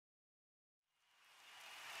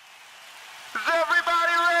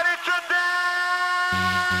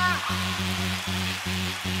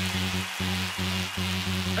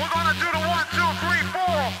We're gonna do the 1, 2, 3,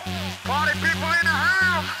 4. Party people in the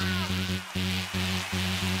house.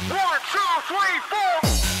 1, 2, 3, 4.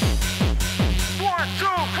 1, 2,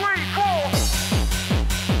 3, 4.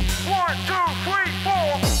 1, 2, 3,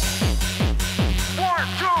 4. 1,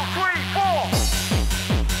 2, 3, 4.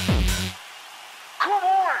 Come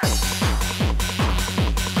on.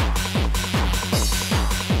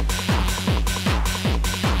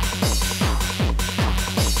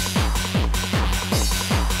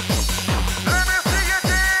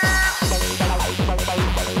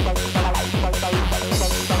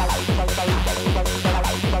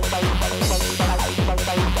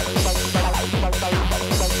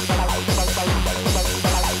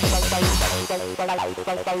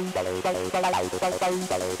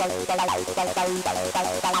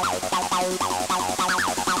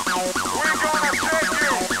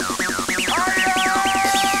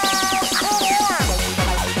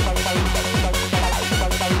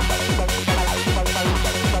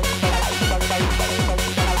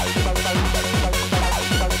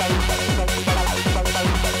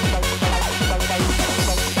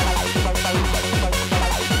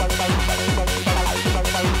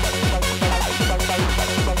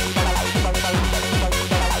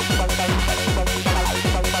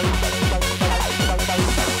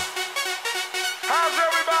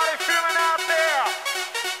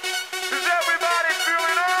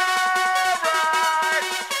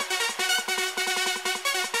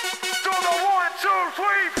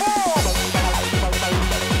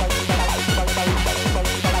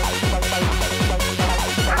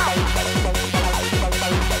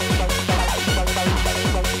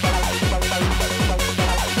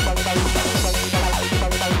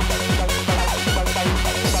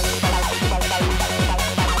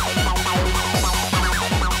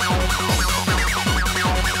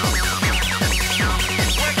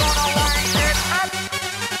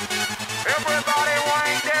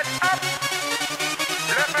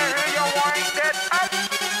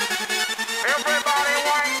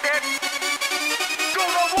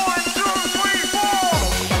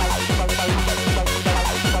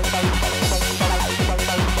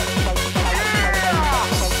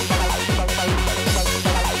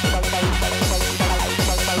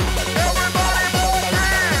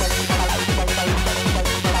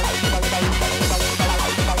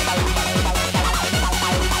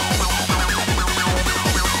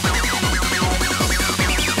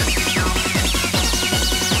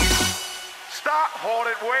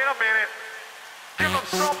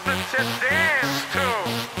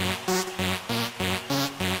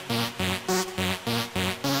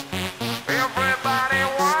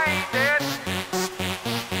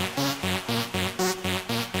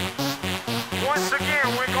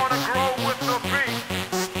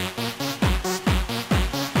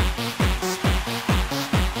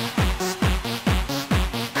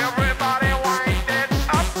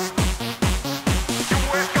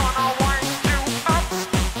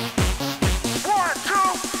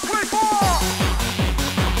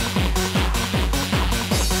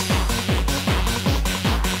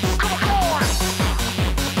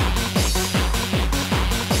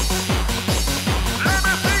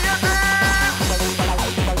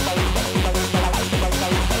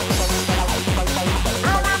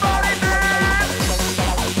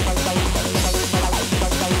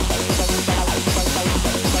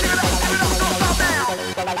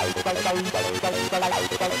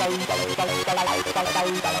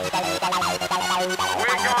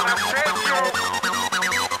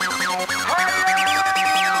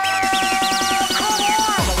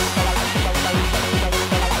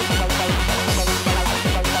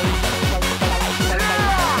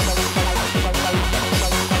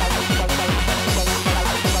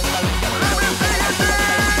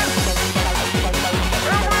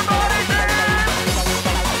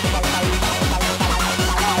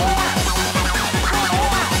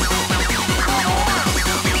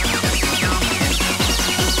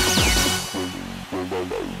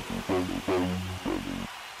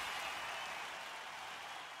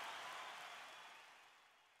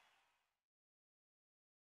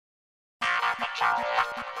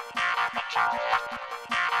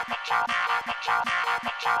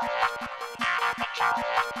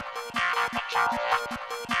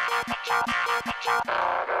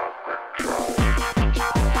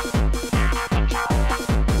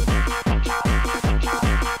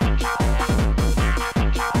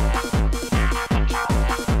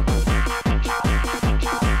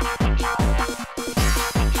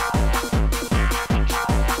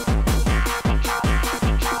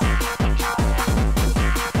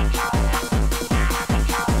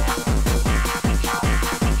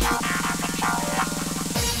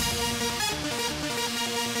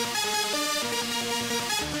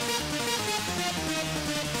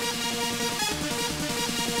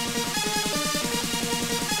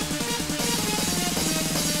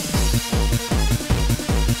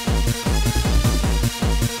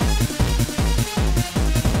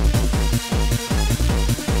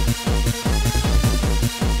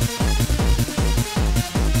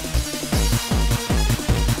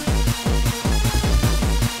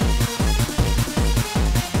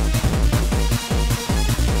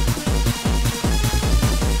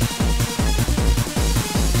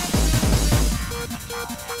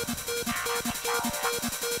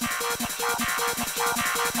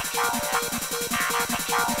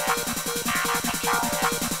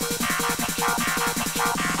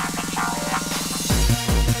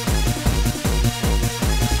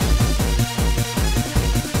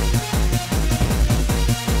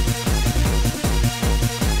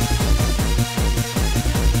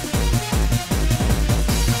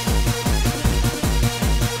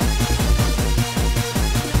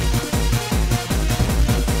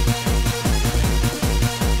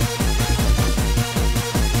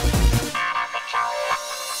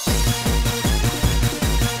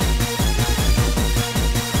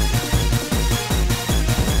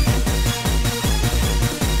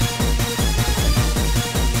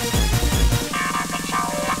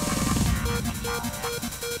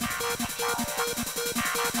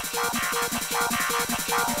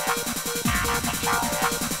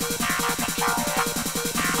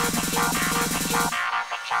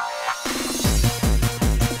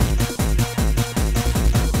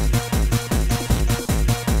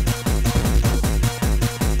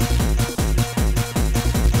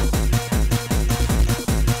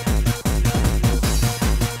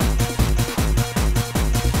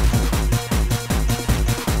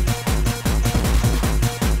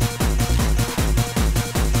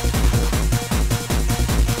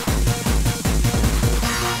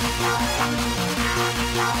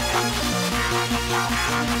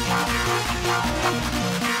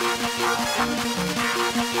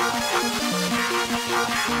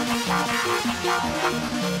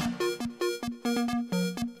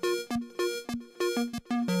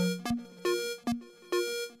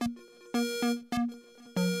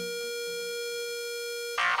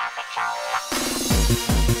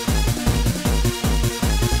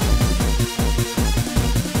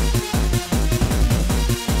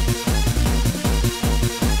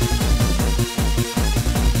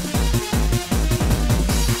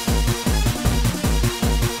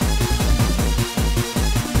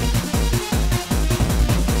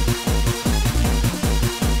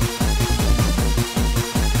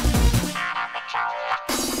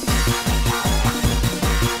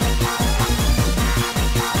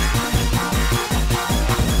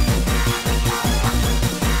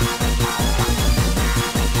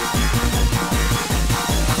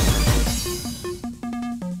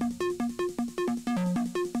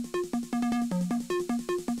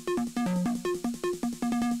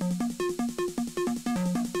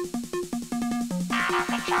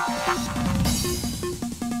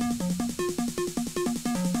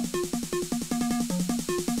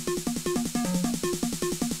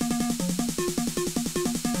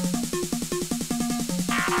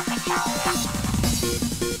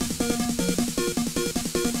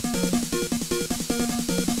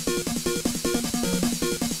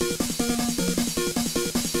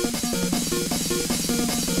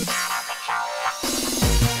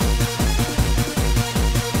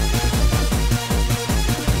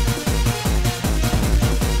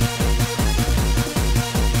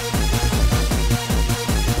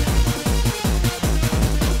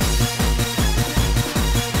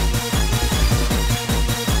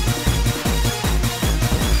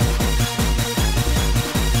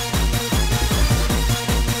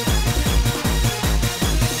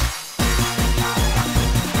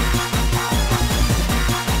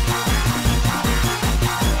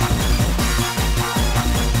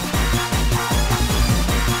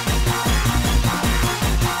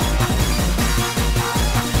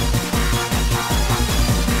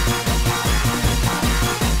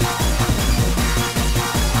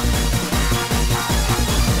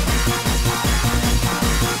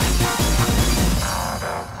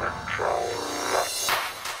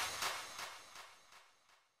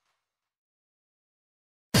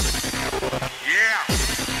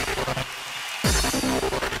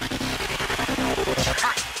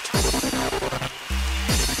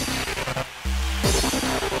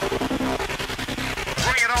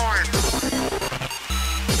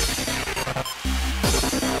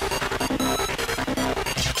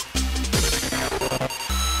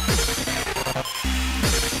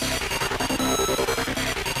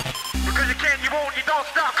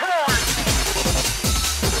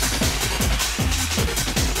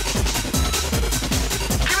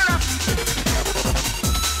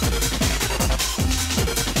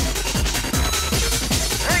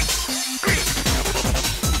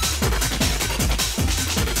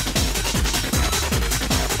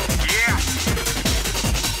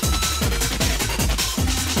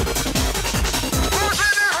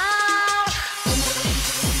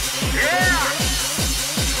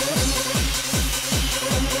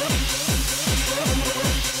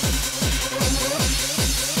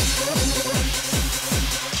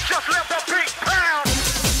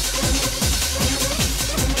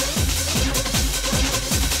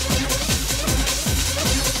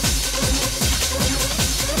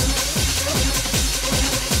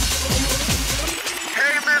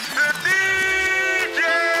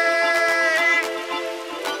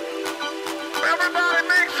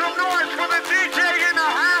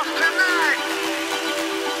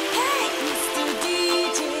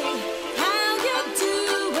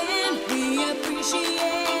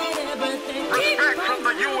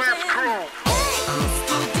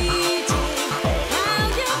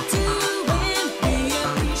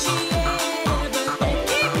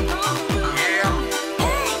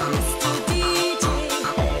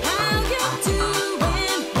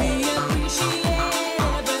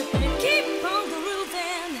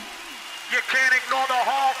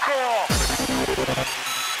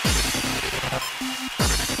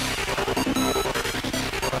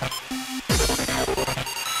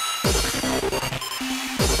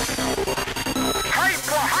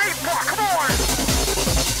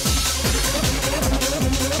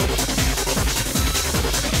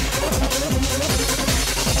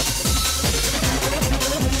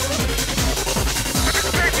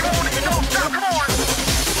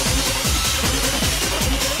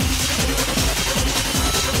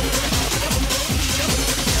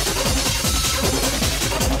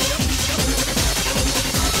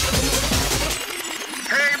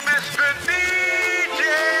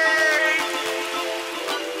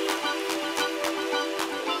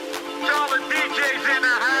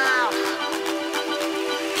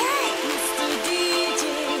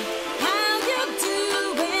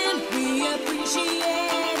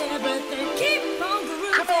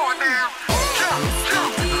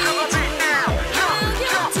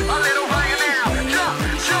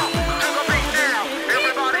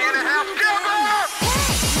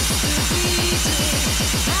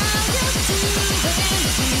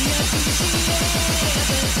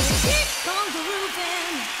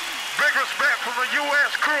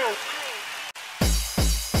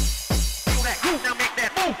 groove, now make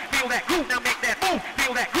that move. Feel that groove, now make that move.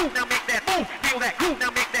 Feel that groove, now make that move. Feel that groove,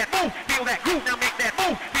 now make that move. Feel that groove, now make that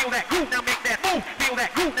move. Feel that groove, now make that move. Feel that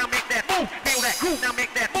groove, now make that move. Feel that groove, now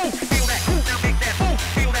make that move. Feel that groove, now make that move.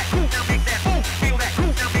 Feel that groove, now make that move. Feel that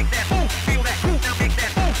groove, now make that move. Feel that groove, now make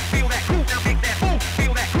that move. Feel that groove, now make that move.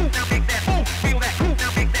 Feel that groove, now make that move. Feel that groove,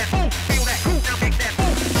 now make that move. Feel that groove, now make that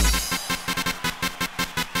move.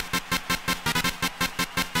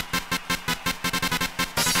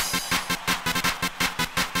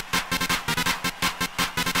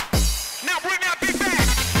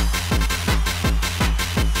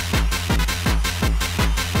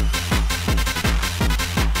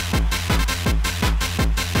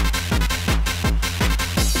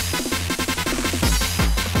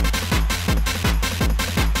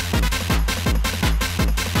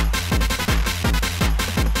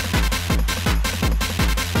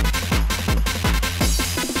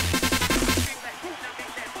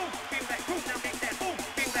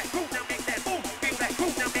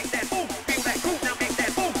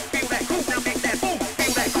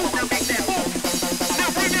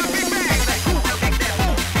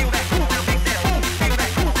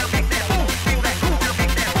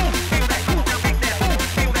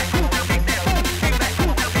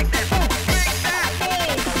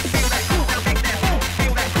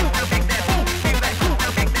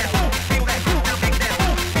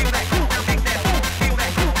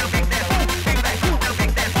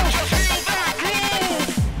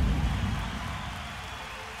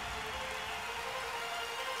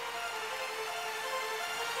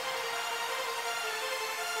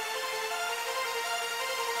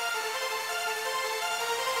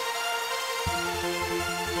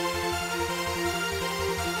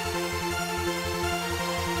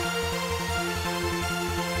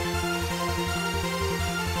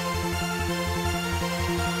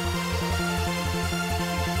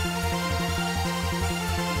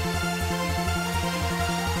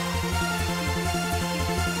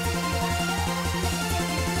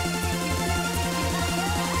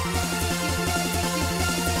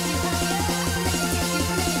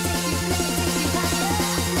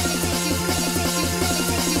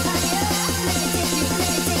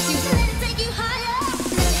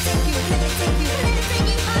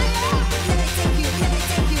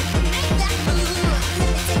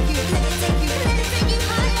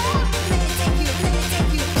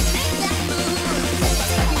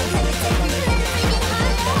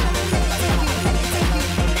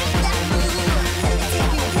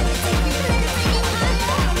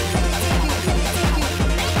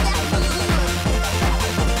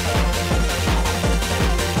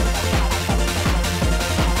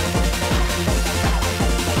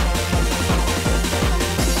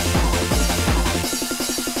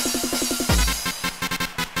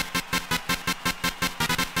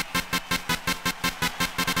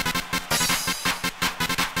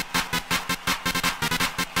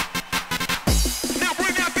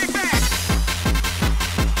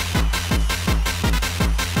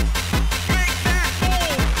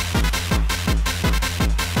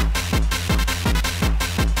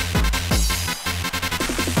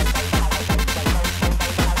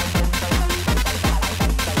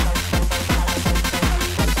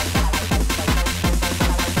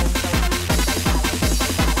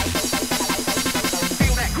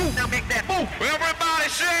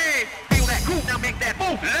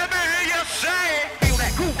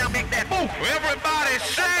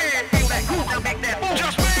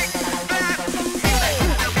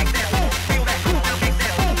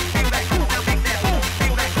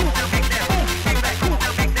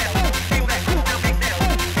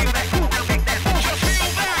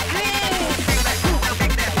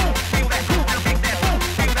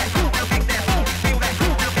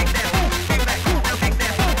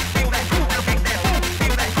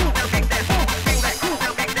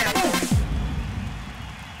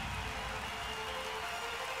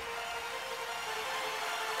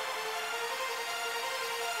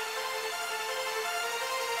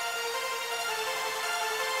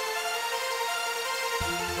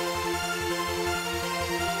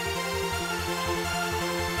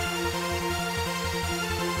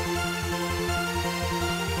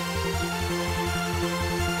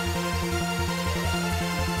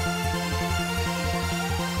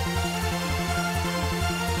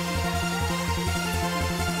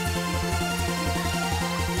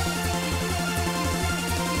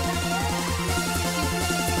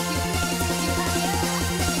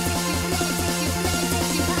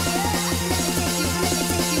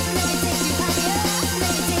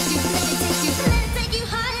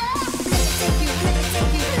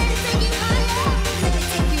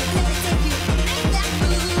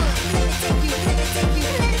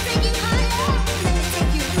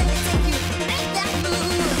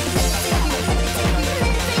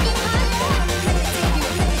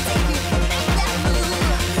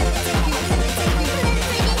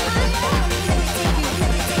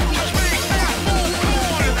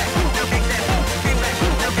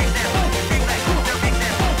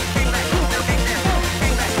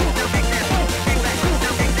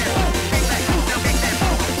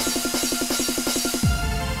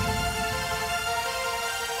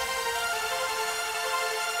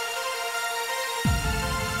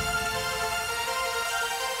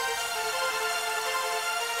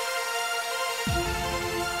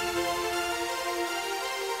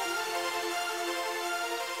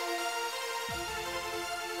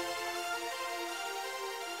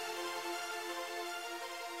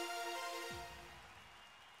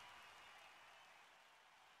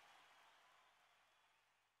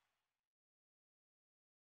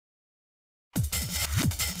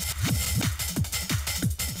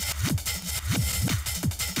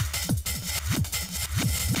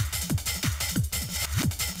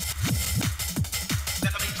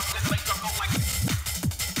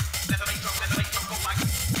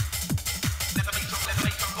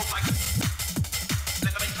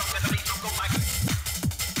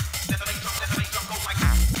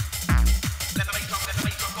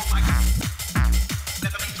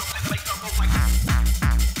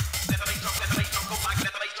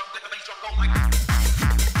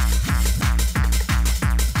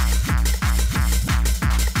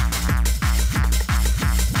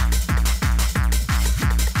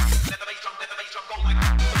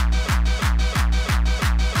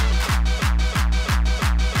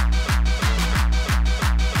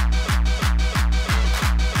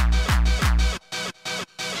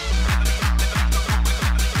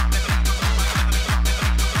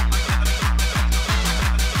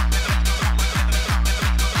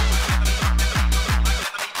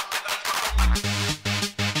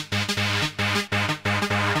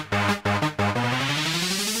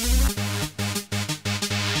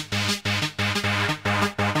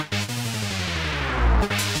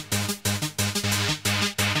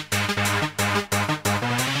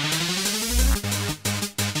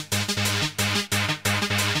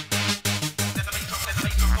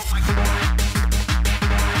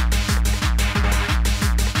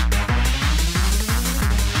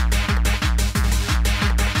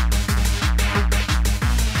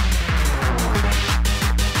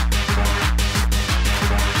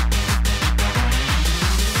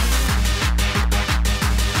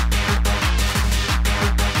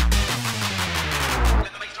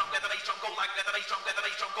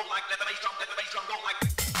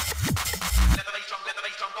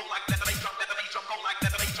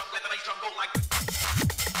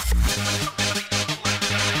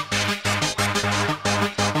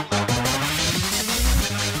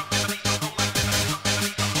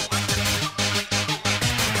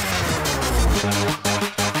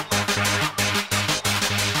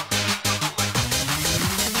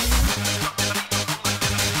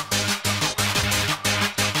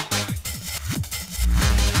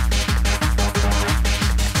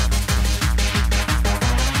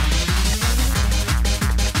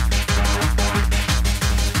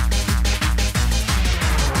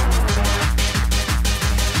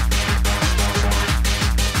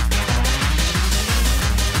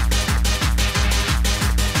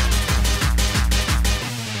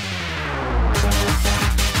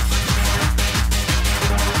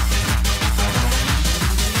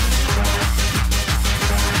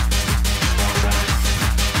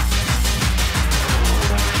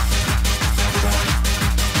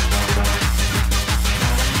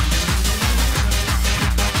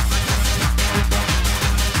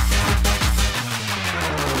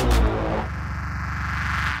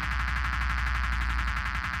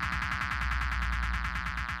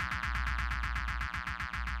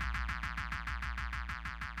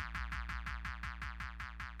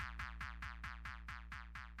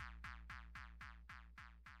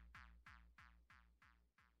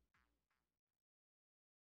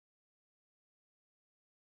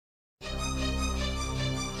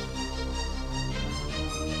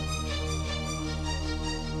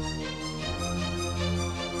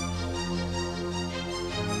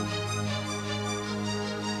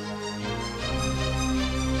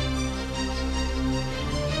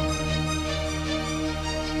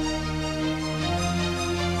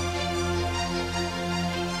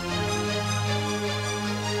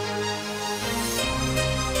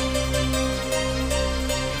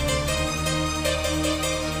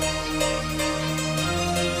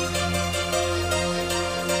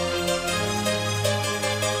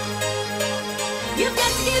 You've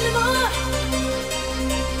got to give me more.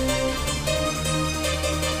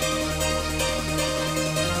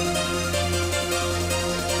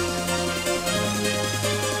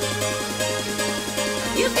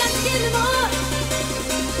 You've got to give me more.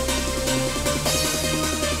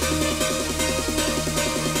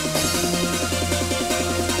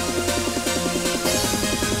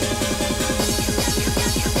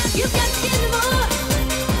 You've got to give me more.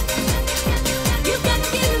 You've got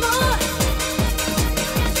to give me more.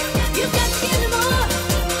 You've got to give me more.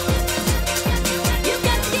 You've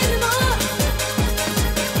got to give me more.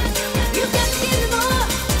 You've got to give me more.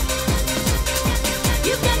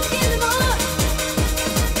 You've got to give me more.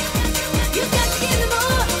 You've got to give me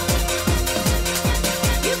more.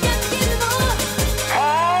 You've got to give me more.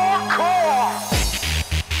 Hardcore.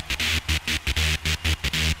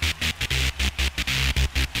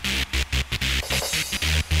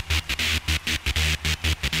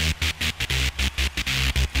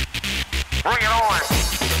 Bring it on.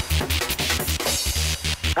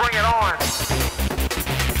 Bring it on.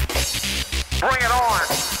 Bring it on.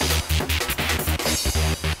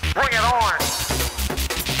 Bring it on.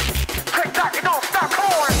 Tic-Tok, you don't stop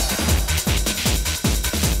going.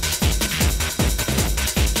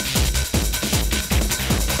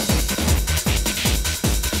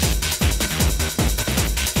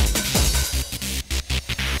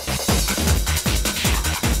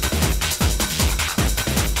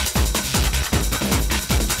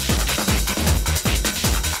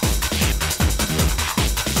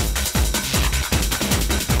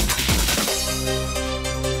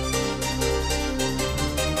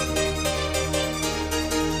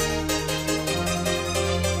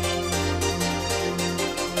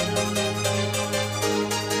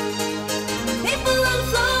 People on the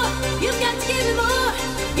floor, you've got to give me more.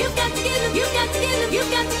 You've got to give me, you've got to give me,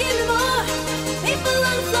 you've got to give me more. People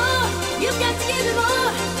on the floor, you've got to give me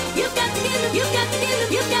more. You've got to give me, you've got to give me,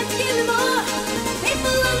 you've got to give me more.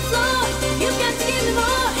 People on the floor, you've got to give me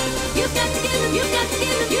more. You've got to give me, you've got to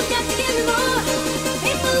give me, you've got to give me more.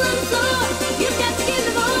 People on the floor, you've got to give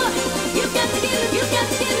me more. You've got to give me, you've got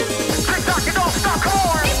to give me. Tic-Tok, you don't stop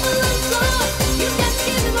going. People on the floor, you've got to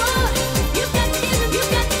give me more. You've got to give me,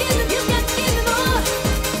 you've got to give me, you've got to give me more.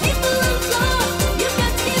 People on the floor, you've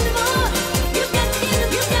got to give me more. You've got to give me,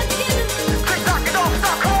 you've got to give me. Tic-Tok, you don't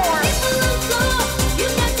stop going. People on the floor,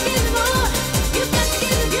 you've got to give me more. You've got to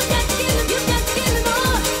give me, you've got to give me, you've got to give me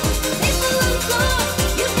more. People on the floor,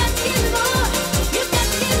 you've got to give me more. You've got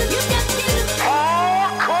to give me, you've got to give me.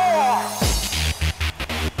 Hardcore.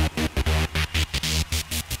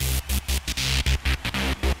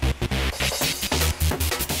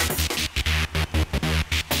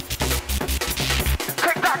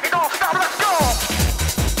 Tic-Tok, you don't stop. Let's go.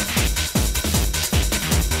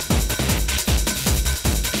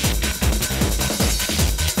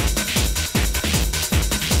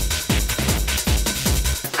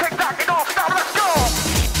 Tic-Tok, you don't stop. Let's go.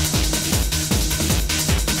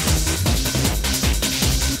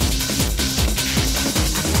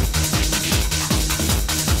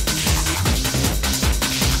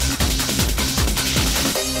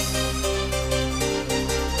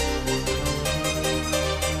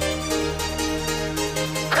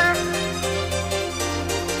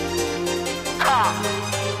 Tic-Tok.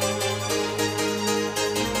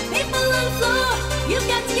 People on the floor, you've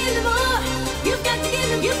got to give me more. You've got to give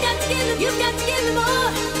me, you've got to give me, you've got to give me more.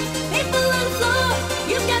 People on the floor,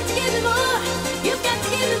 you've got to give me more. You've got to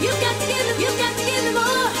give me, you've got to give me, you've got to give me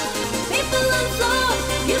more. People on the floor,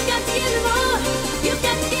 you've got to give me more. You've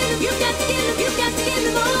got to give me, you've got to give me, you've got to give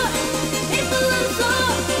me more. People on the floor,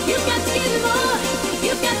 you've got to give me more.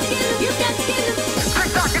 You've got to give me, you've got to give me.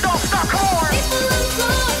 Tic-Tok, you don't stop going. People on the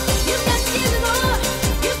floor, you've got to give me more.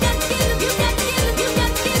 You've got to give me, you've got to give me, you've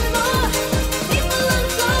got to give me more. People on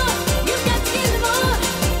the floor, you've got to give me more.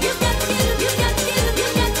 You've got to give me, you've got to give me,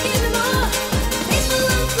 you've got to give me more. People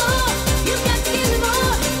on the floor, you've got to give me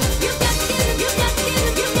more. You've got to give me, you've got to give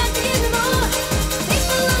me, you've got to give me more.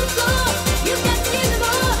 People on the floor, you've got to give me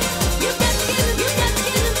more. You've got to give me, you've got to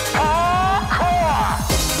give me. Hardcore.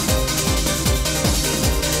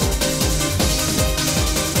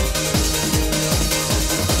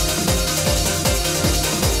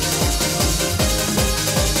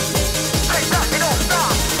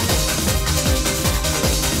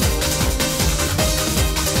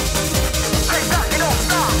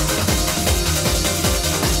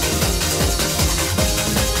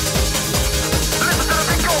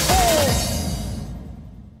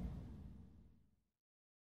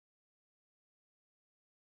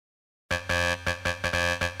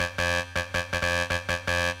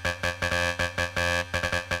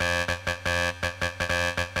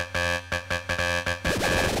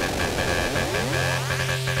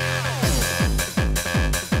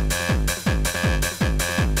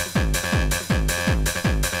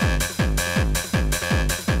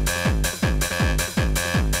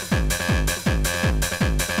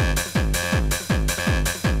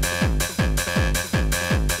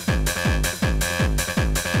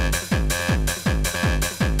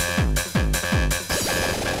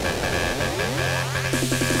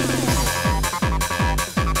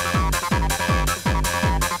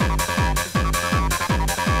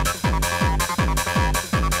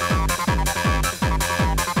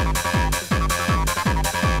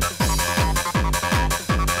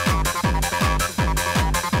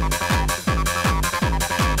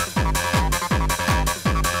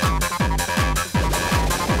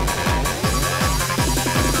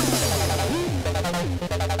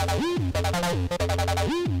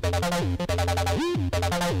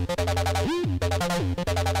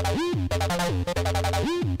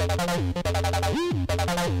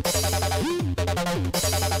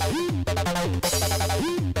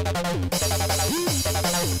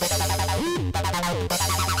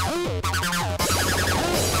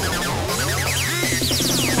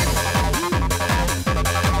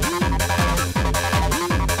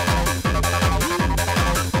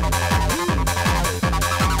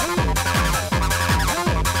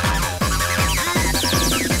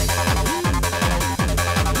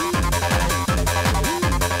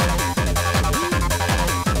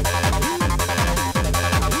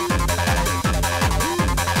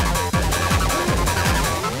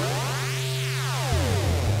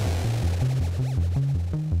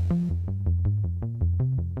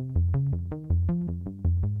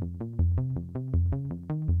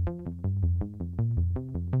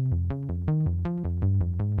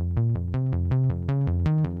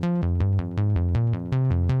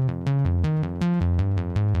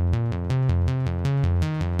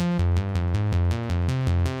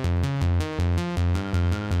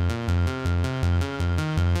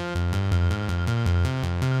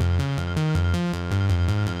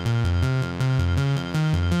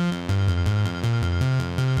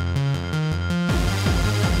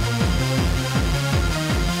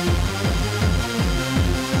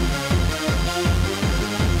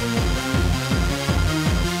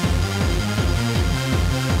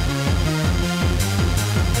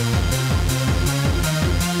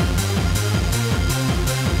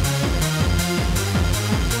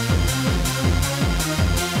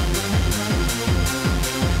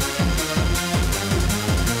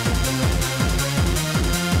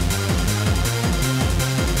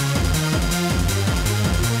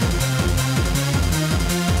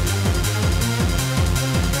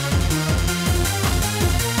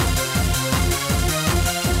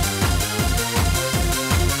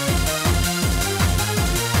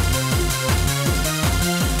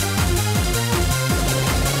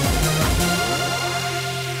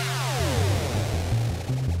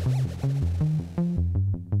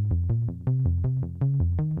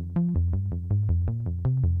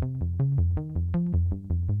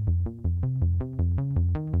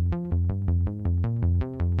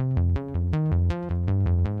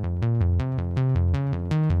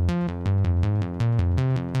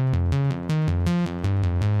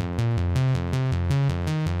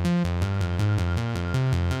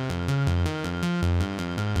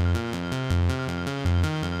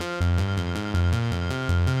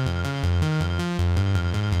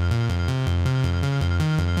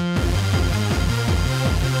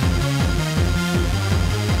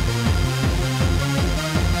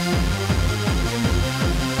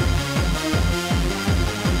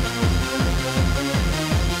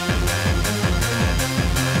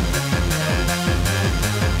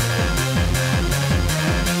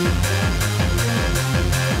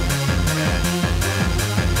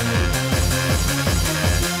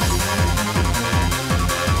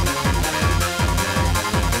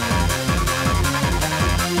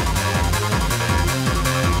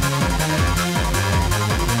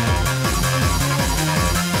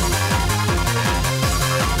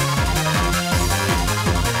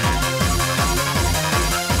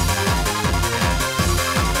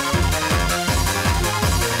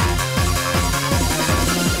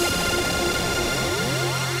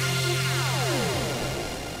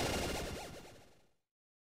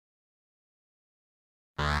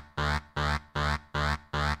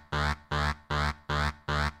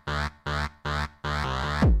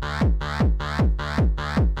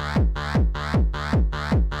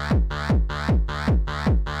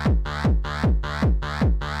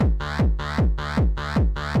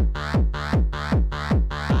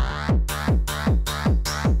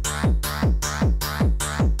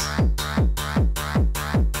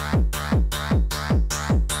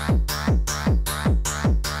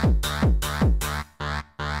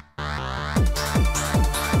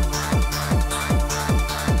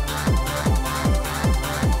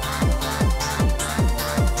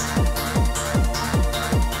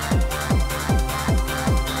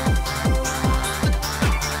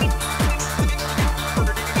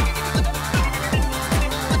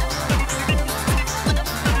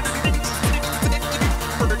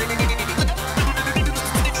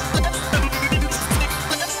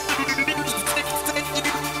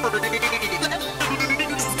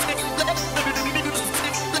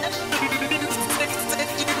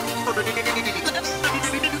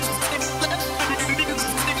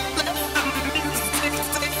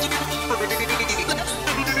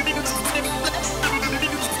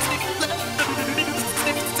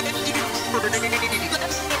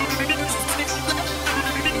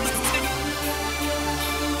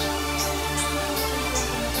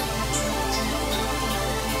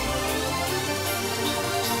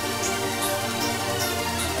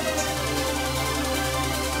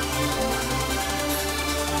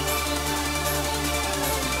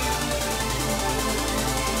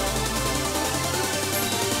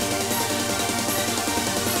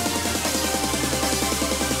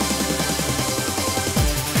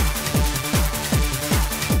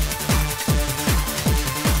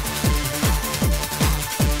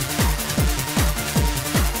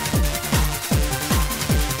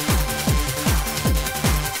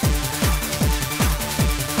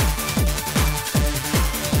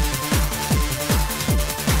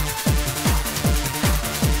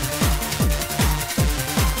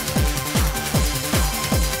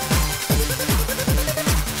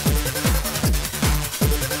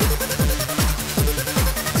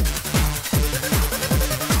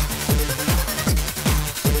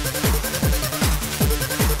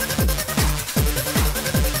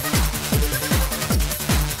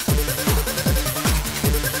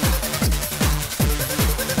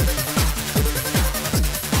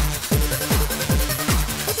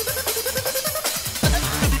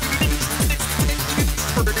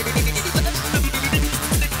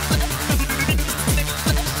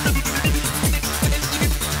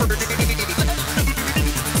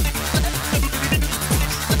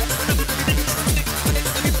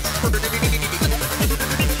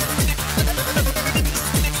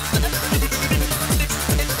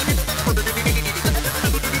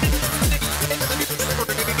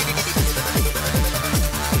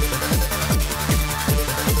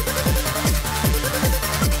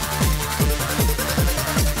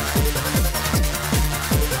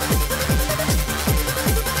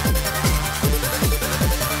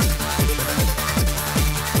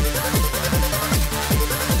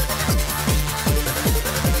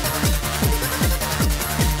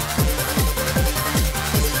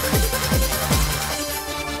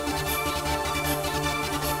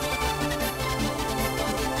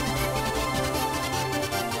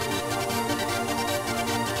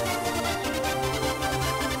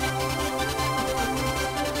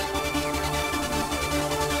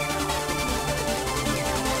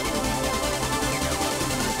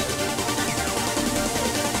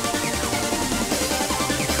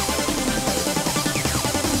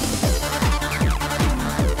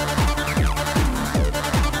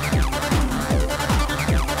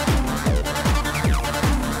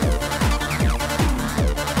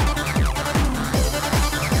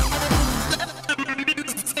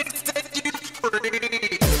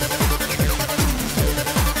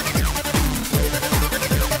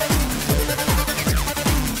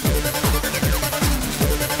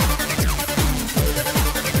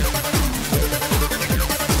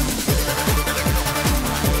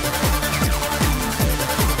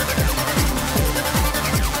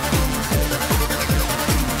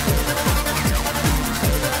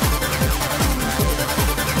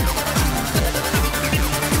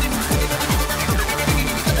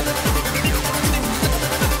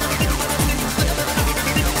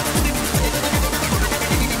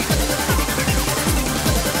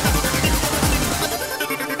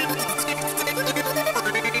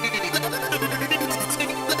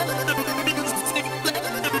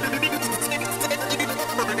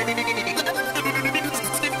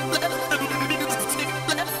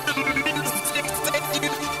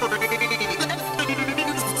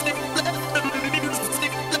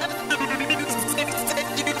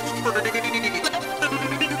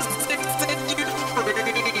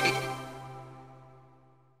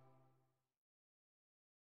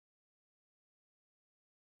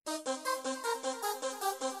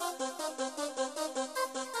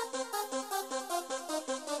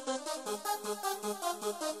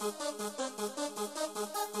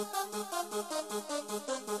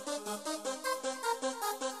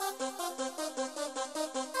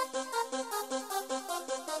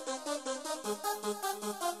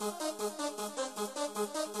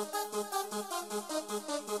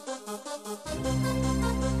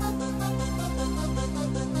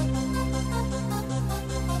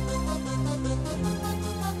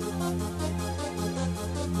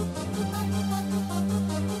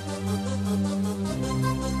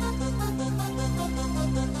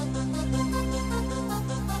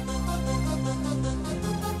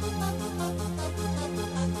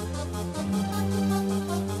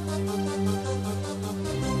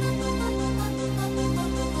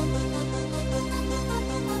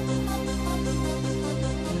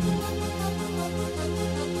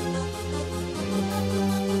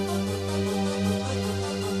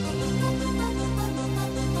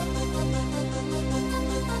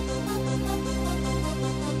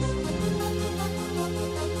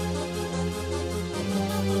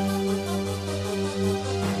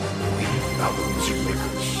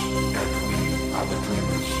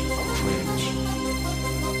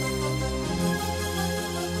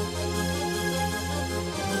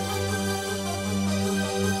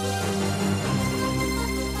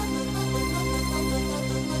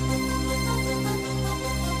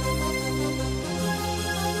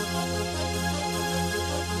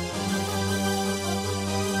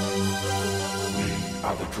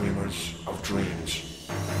 are the dreamers of dreams.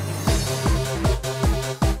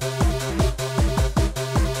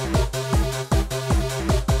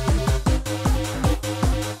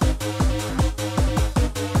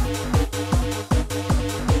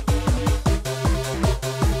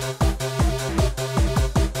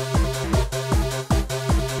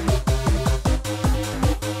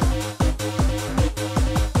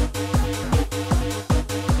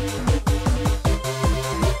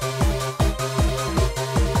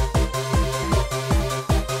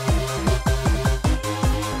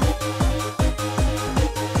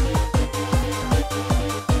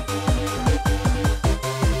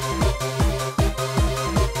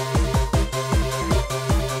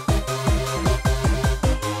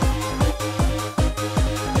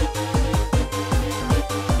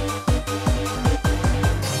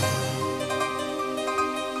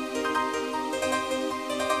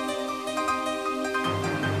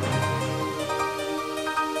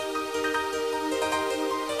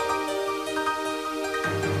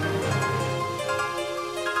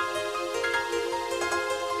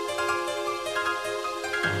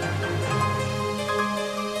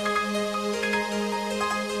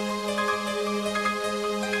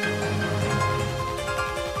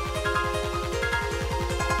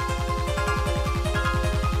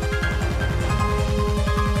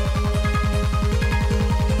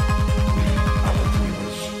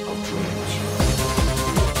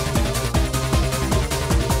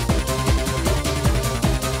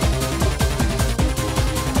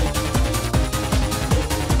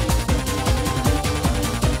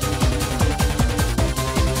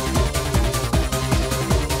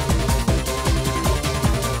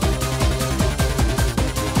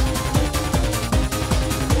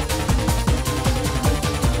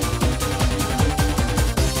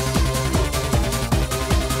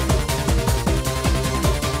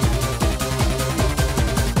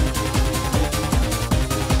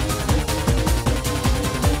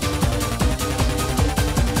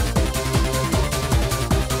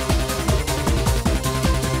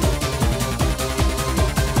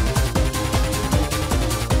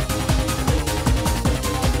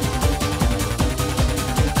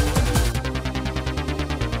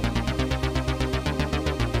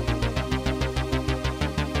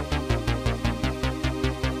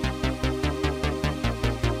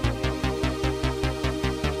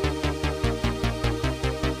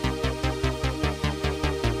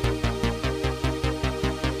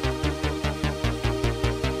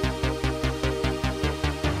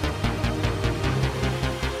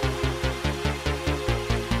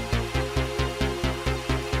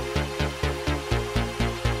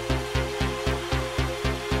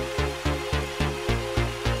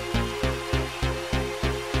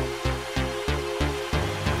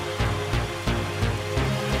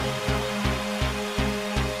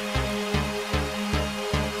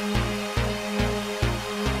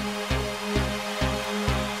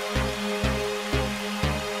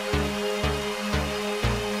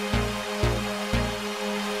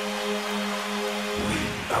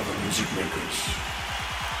 Music makers.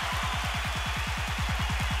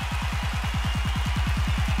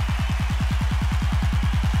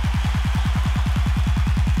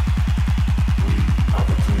 We are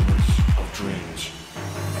the dreamers of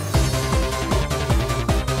dreams.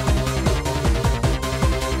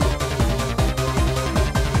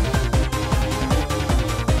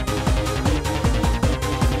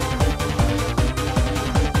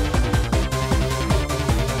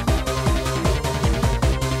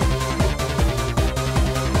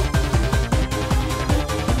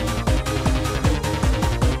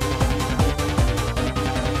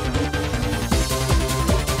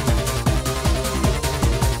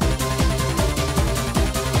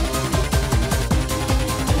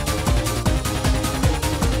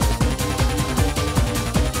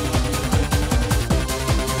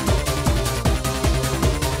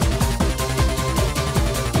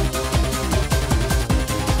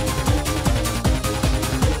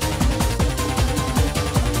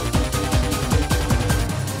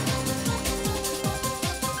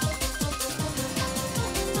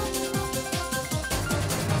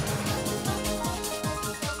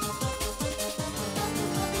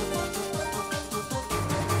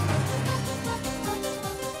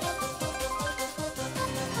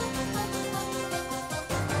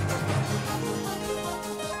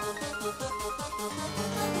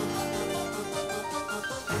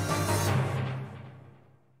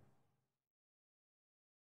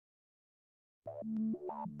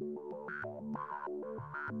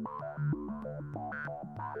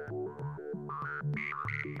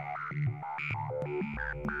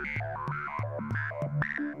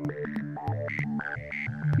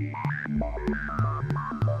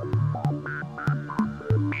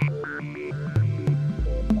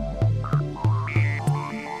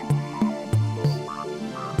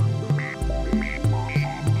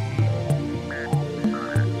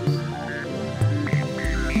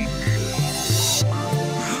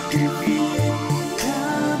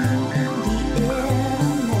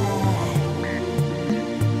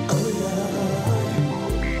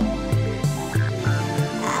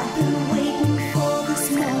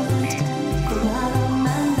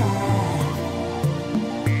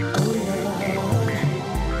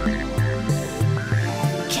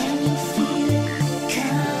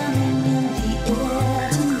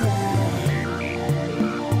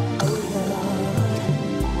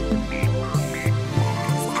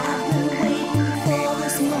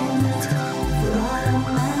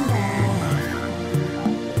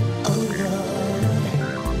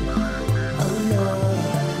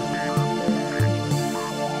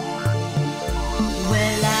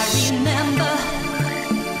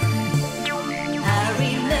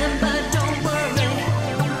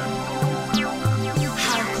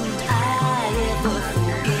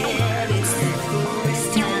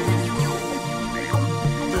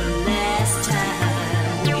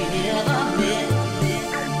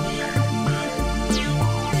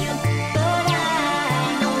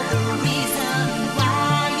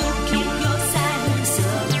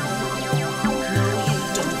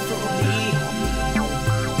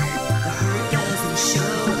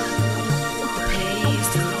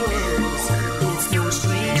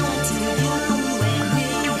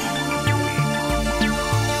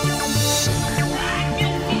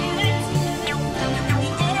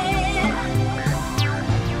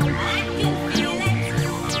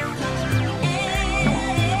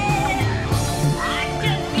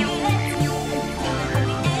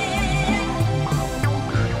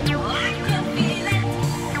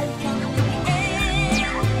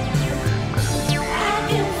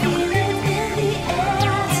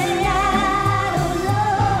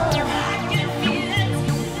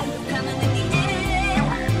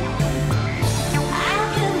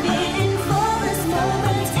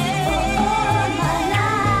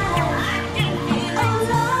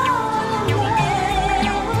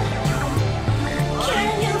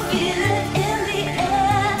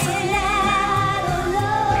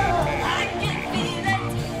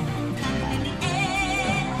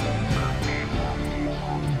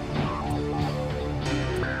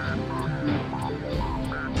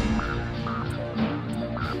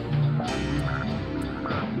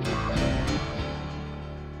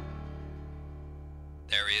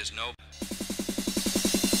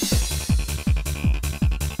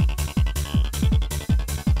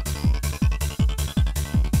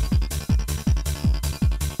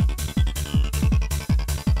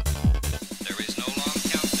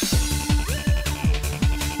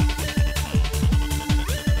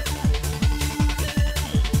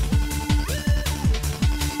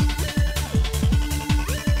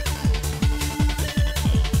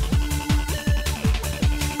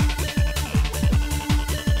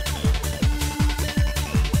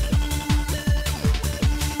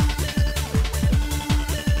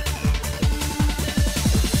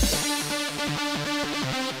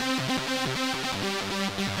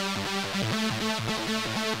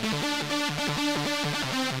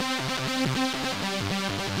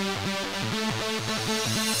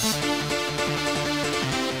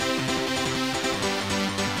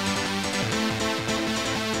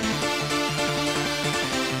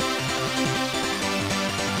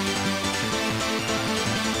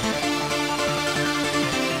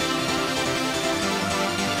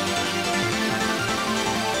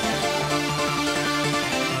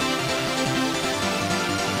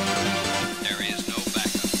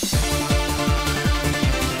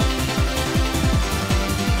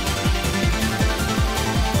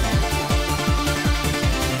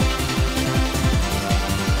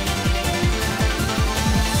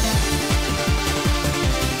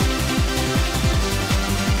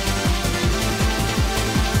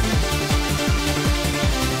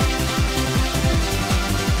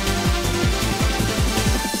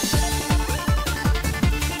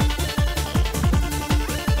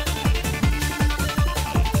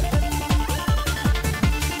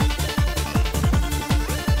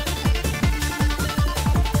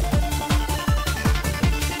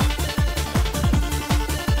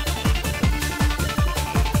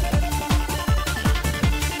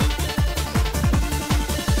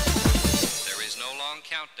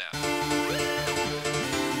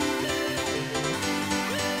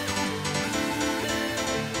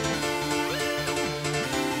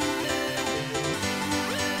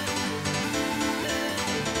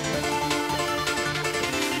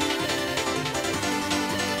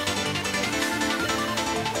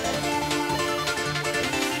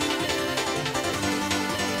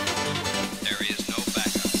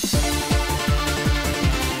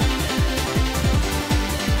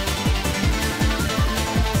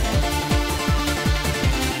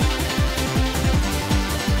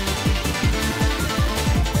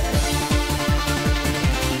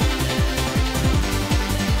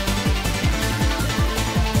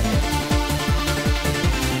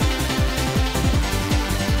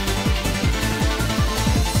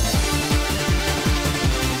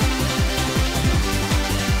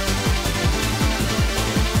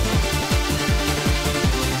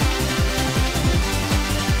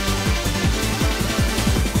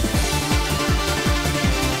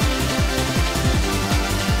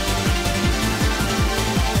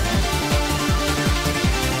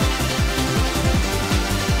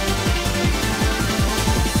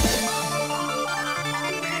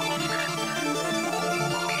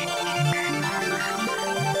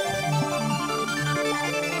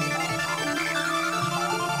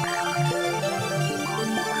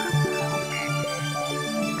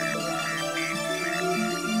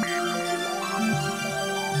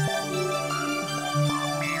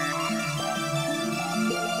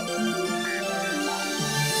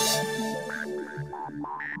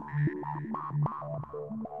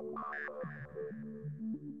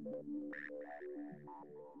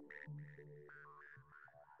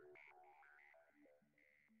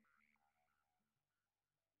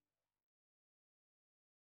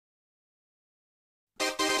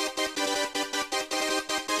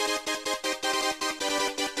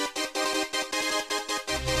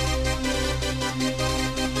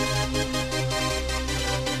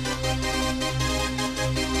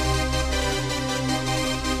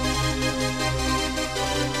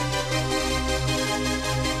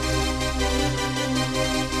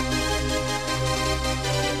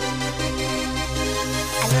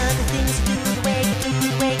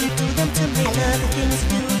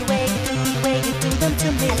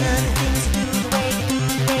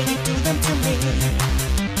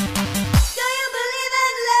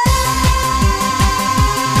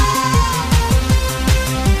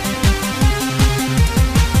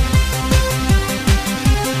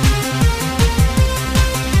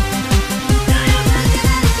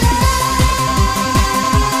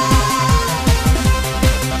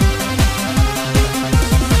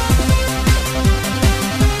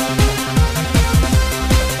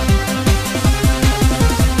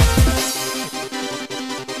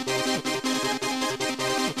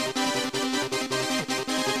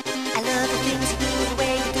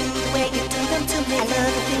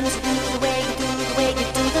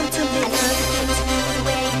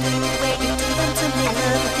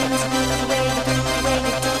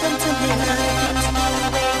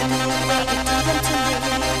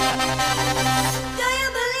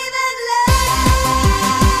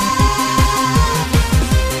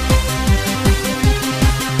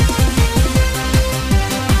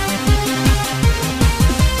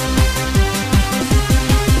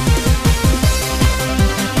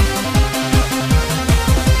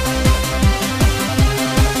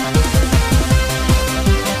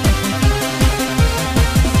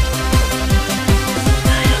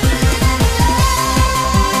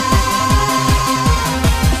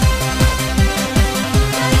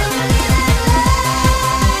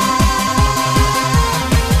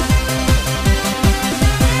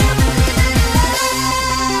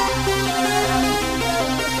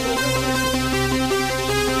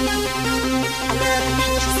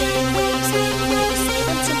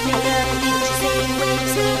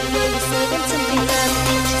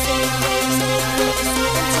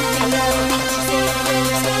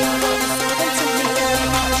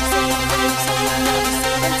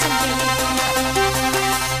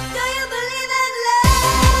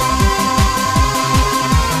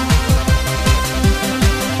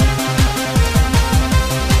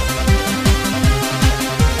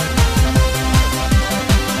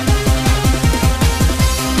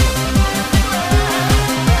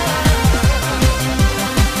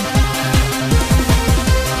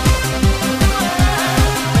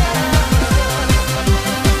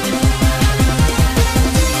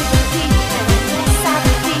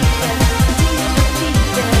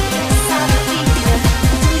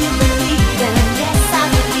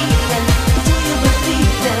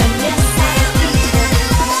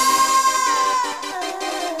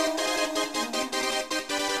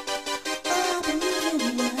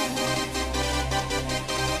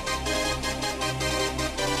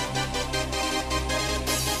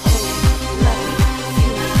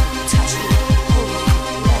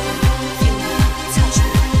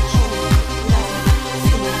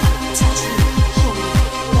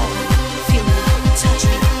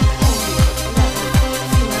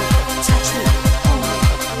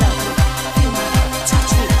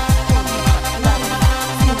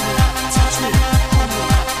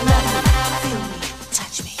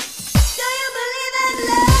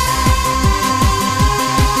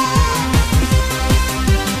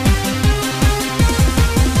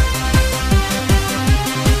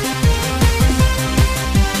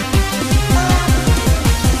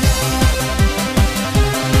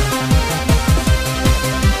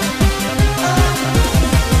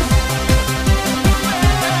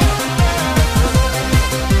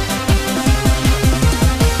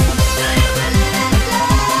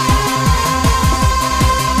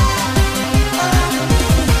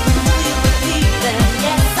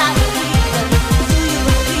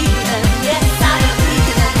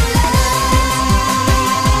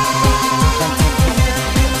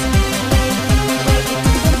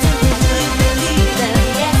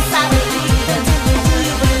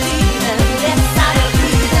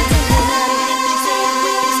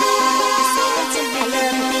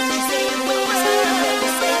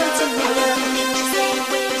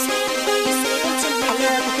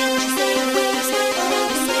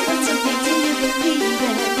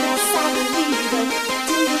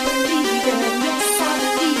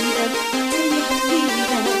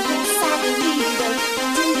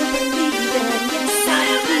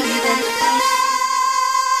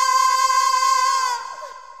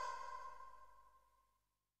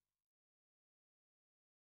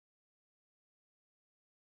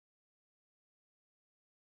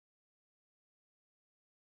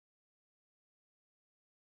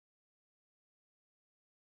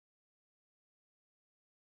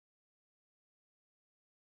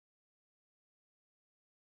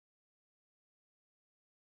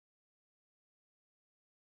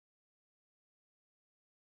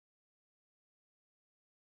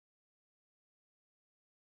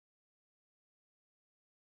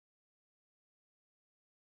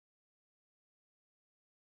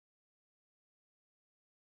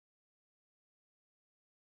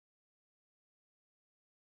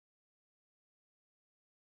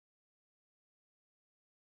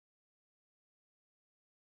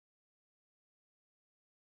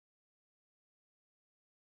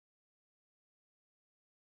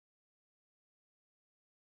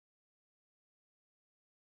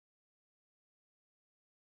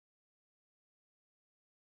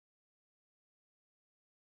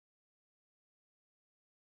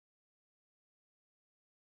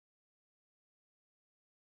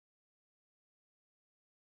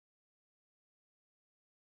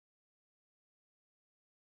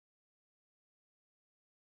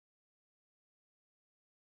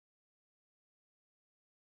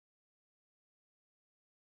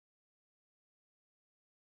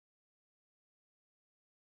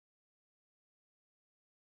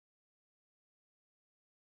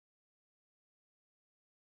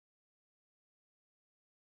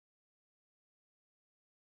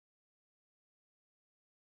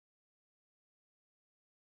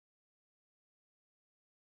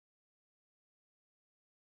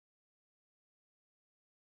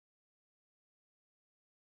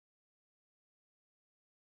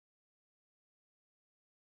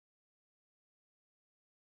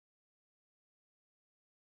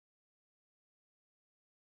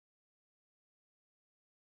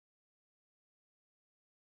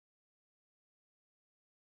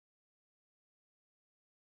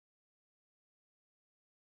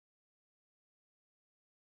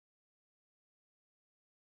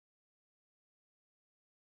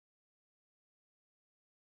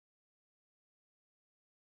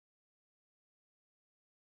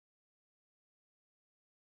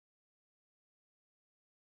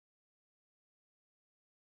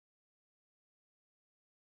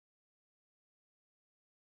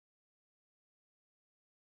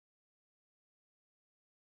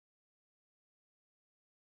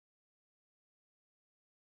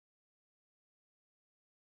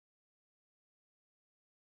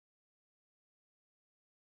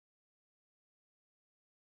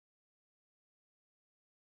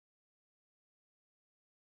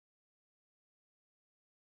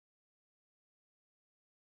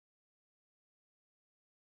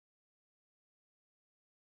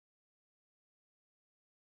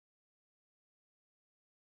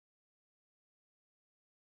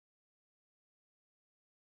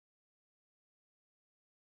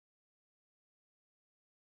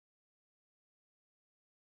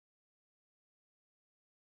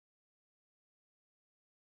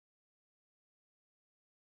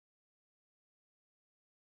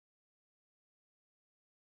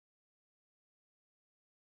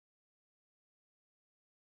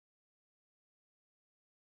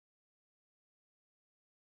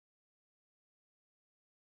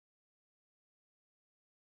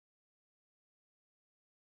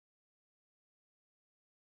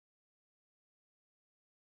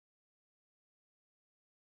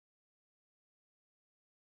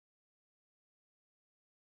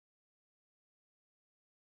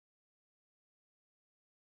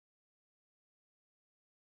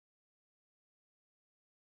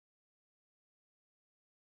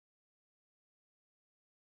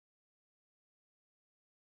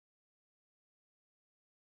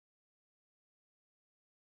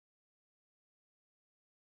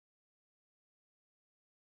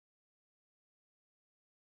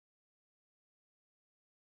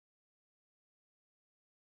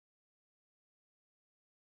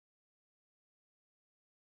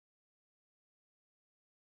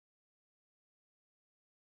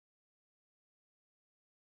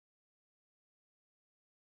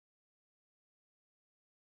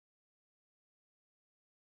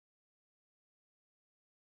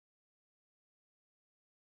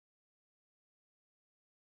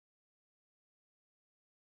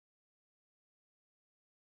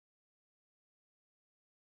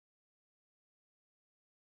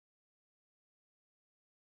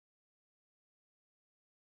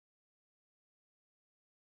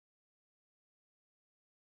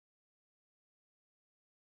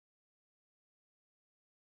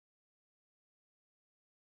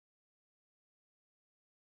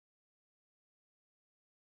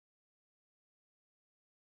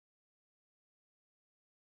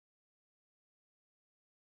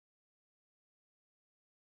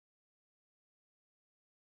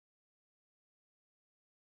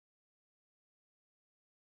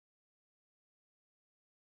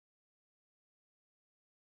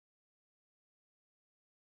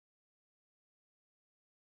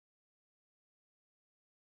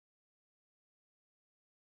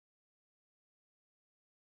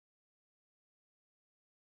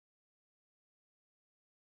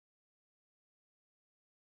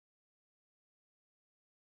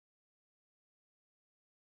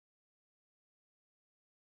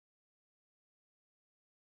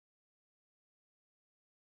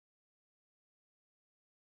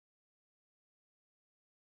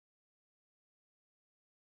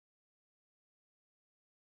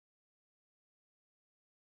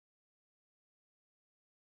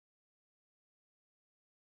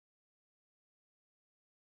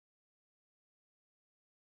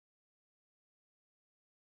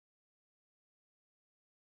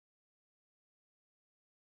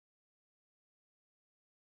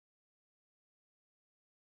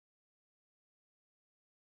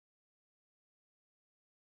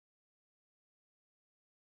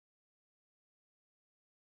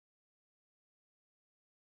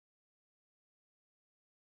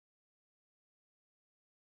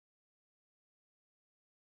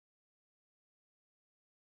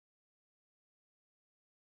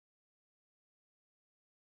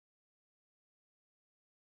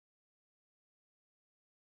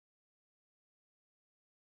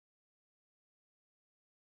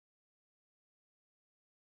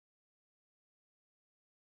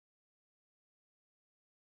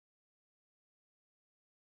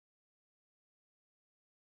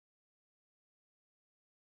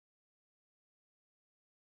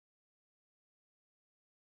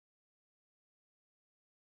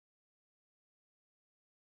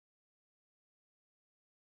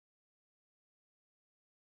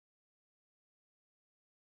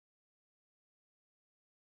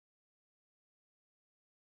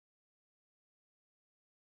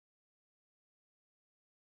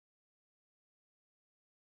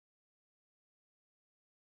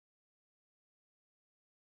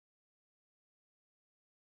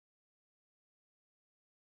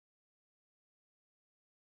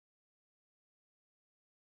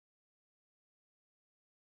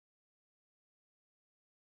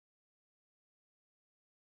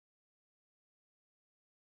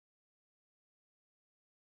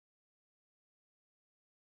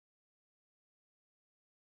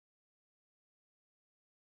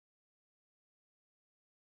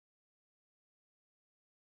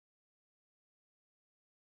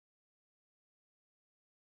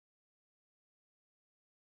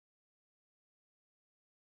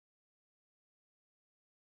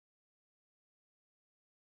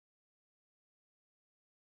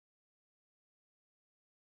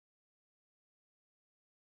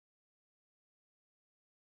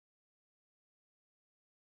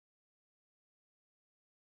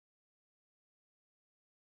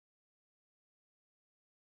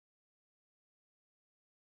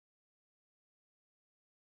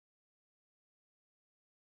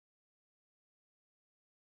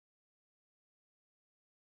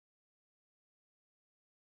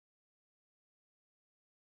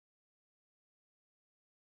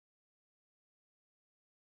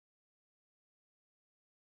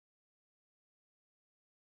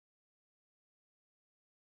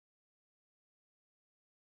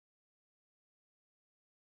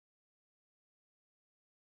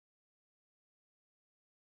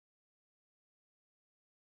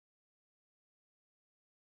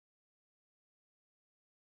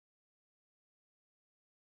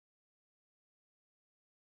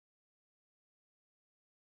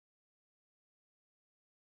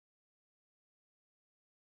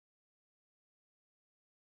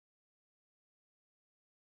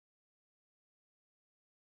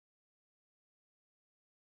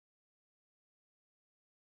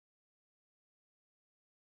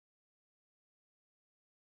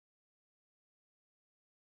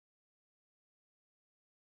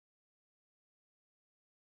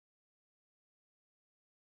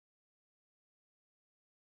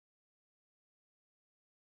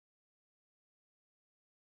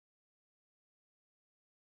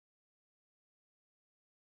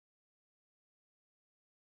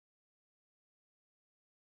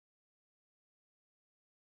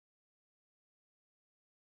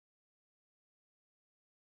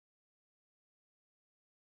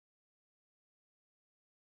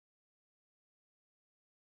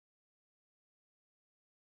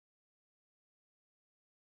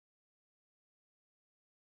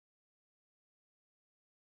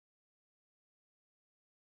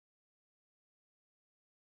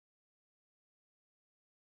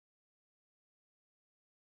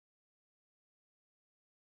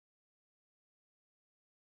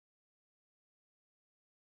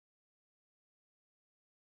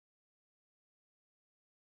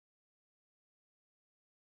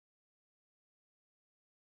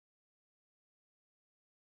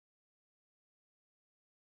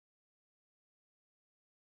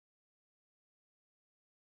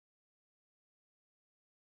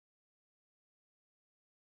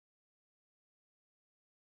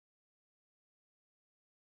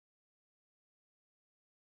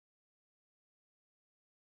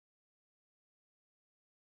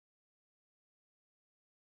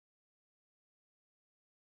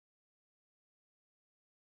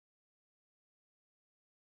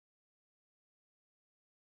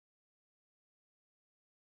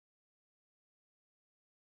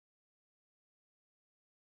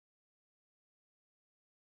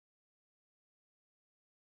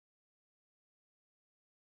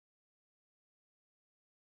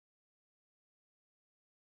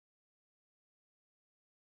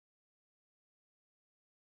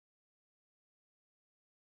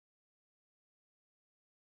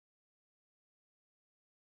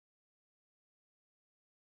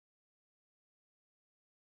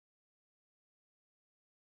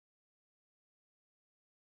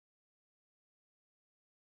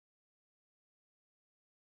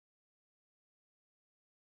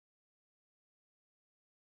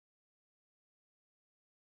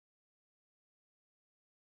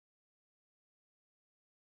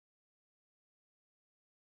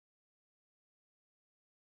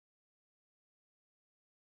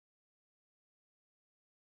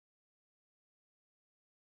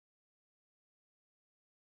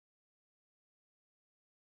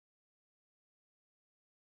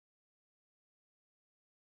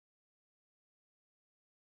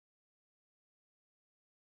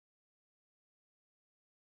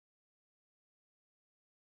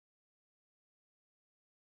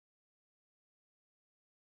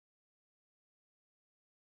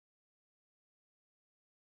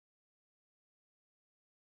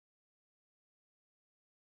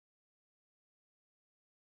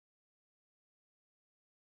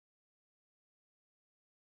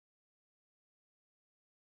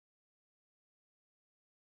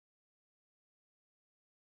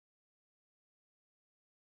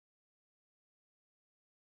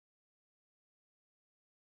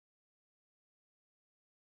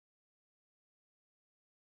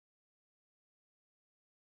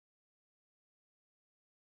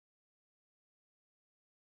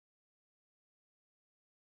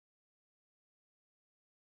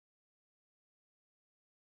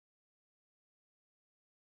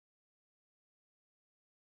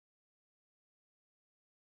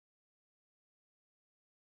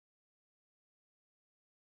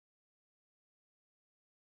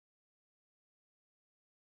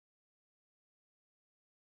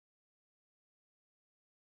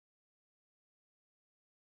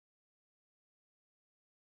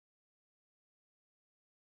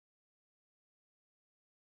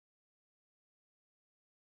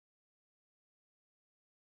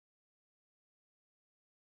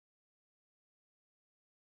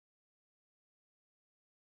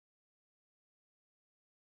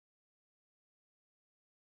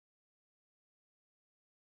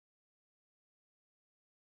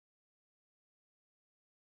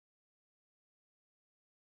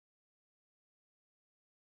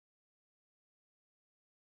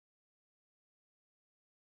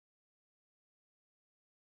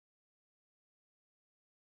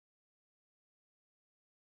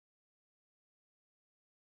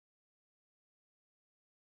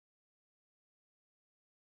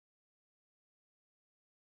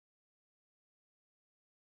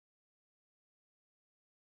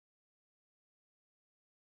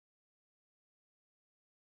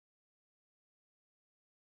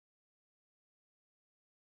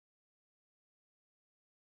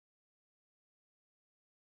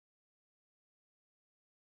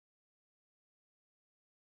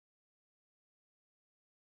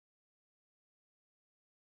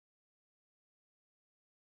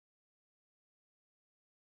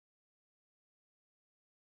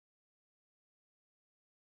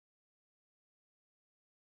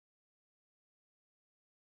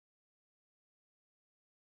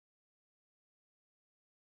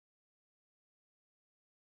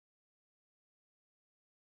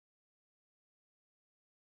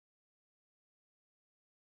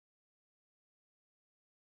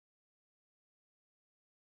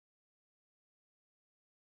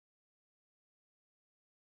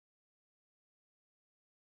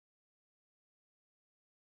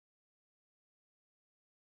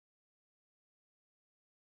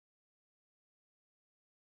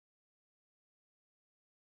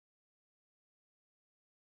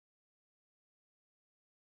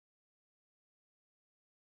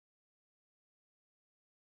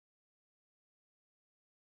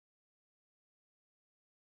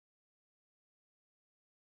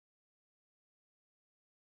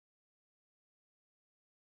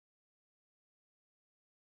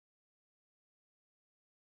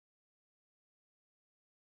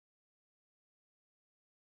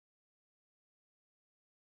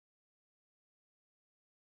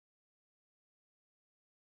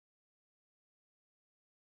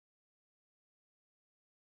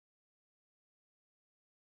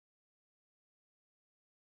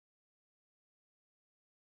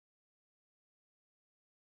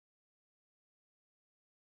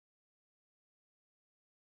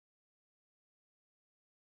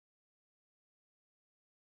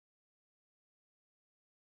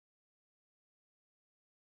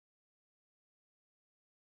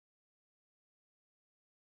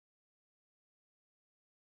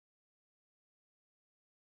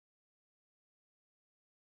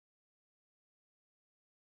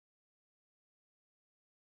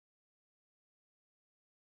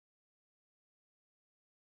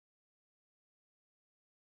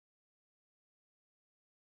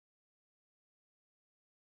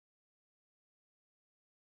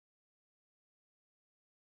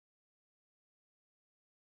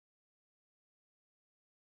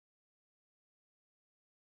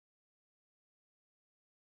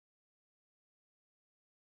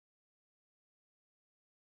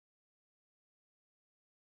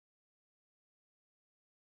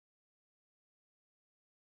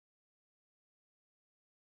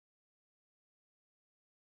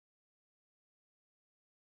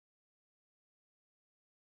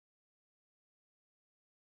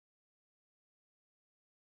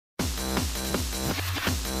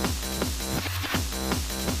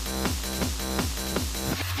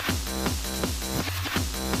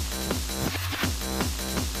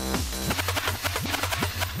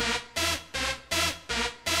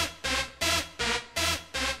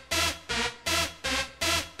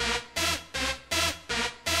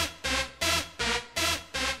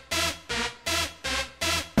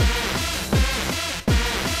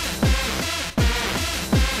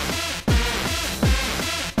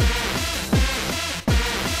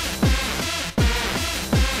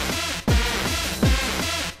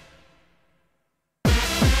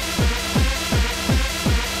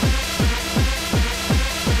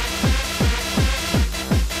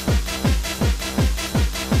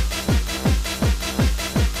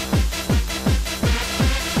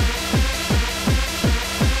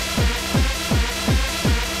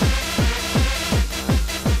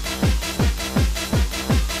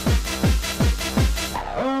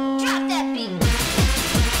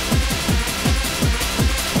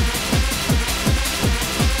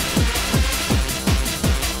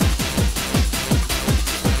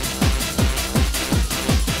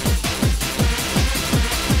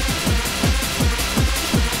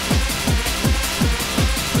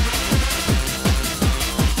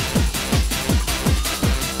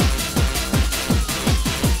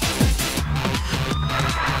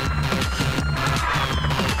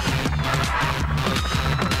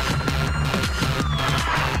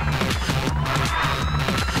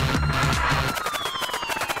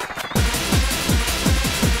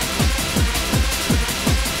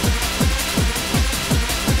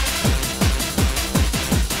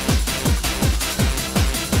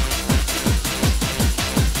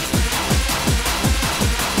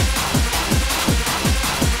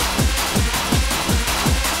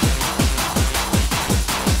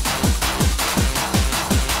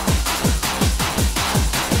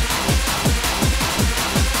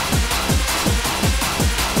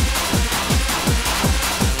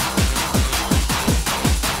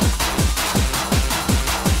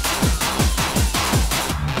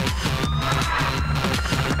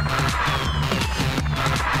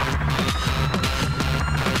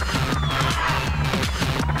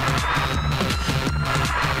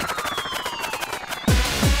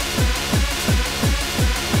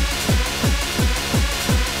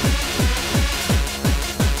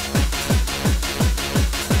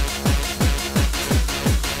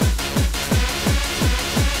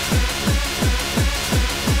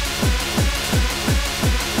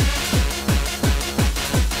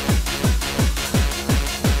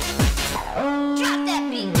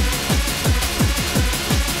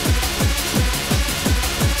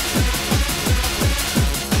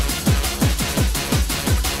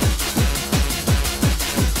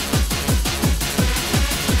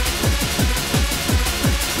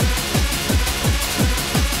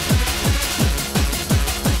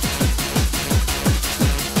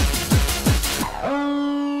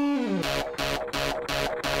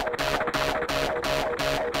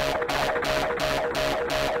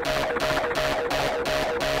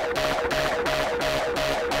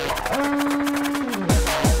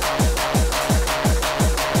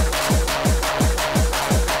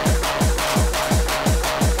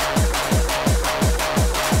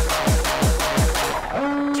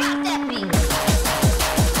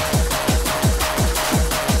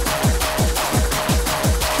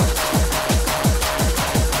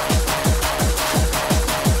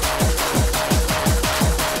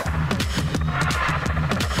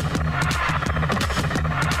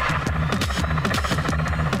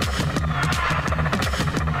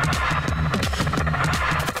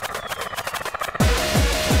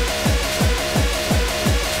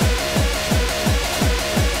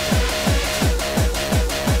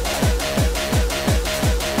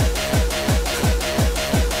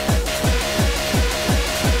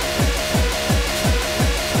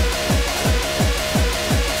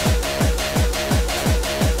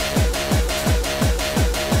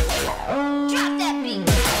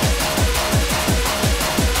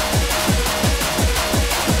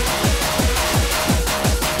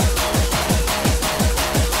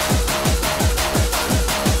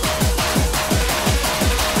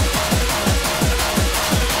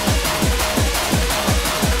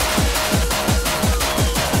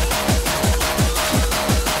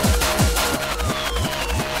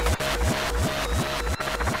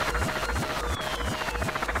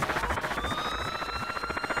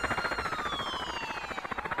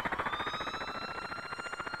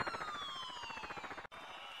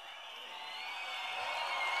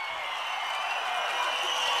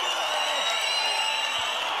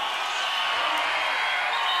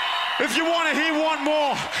 If you want to hear one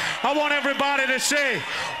more, I want everybody to say,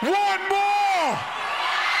 one more!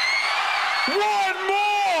 One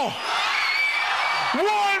more!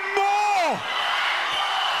 One more!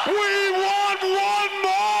 We want one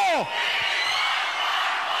more!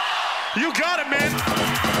 You got it, man.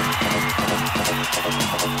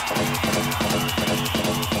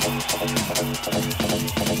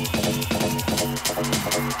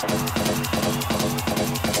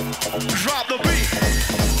 Drop the beat.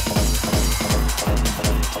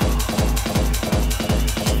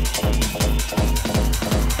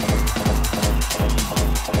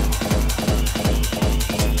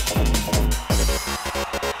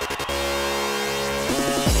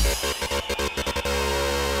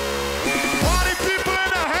 Party people in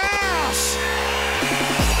the house.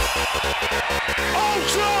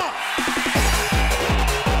 Ultra.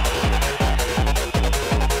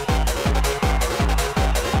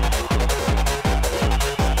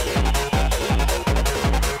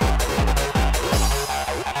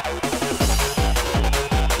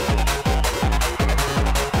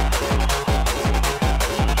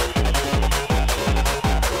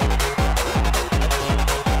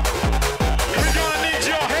 We're gonna need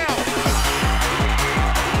your help.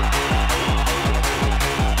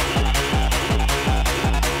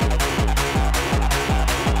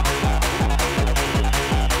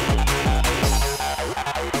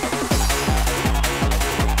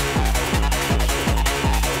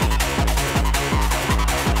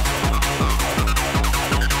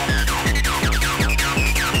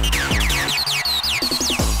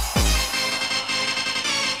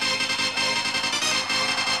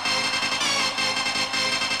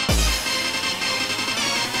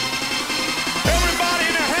 Everybody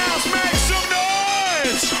in the house, make some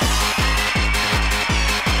noise!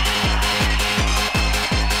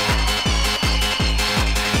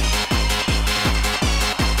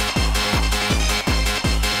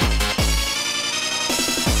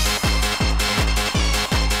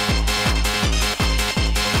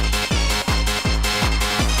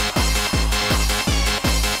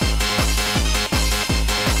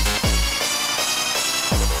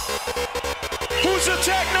 Who's a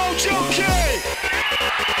techno junkie?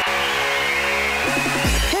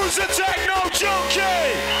 Who's a techno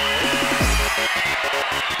junkie?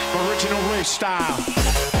 Original race style.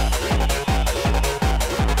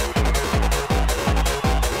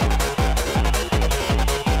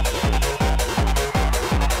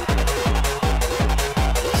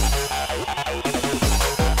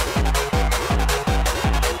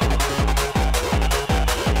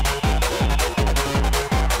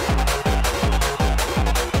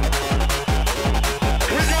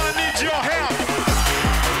 We're gonna need your help.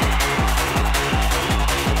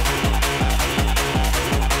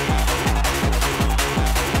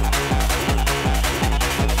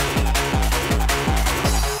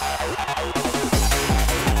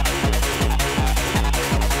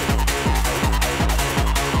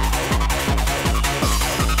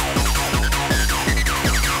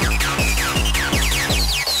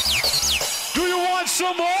 Do you want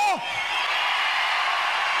some more?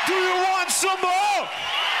 Do you want some more?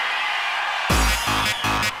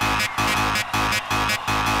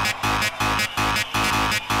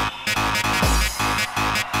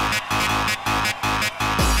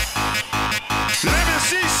 Let me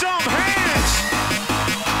see some hands.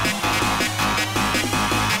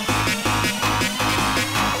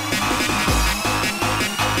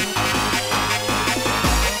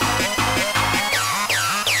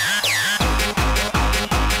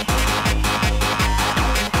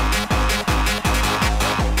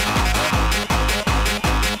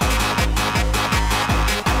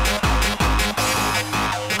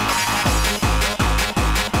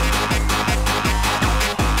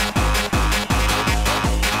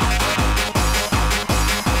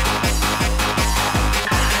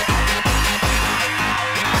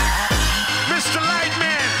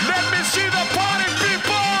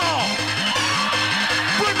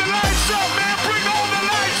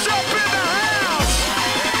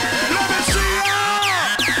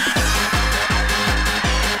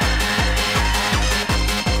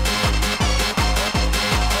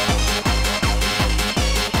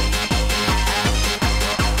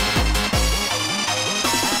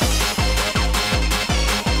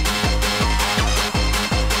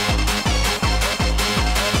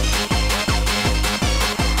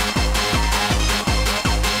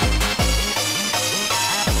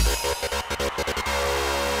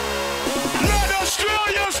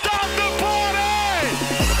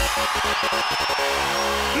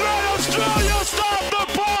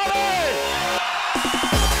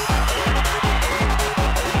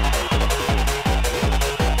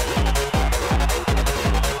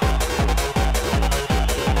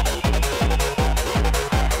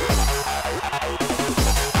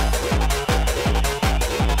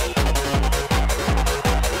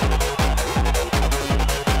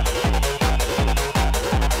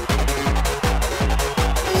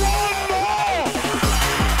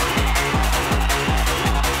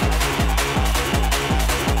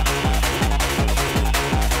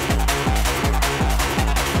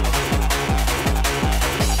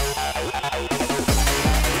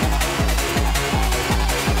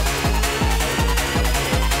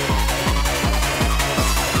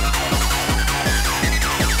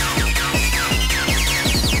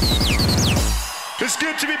 It's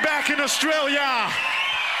good to be back in Australia.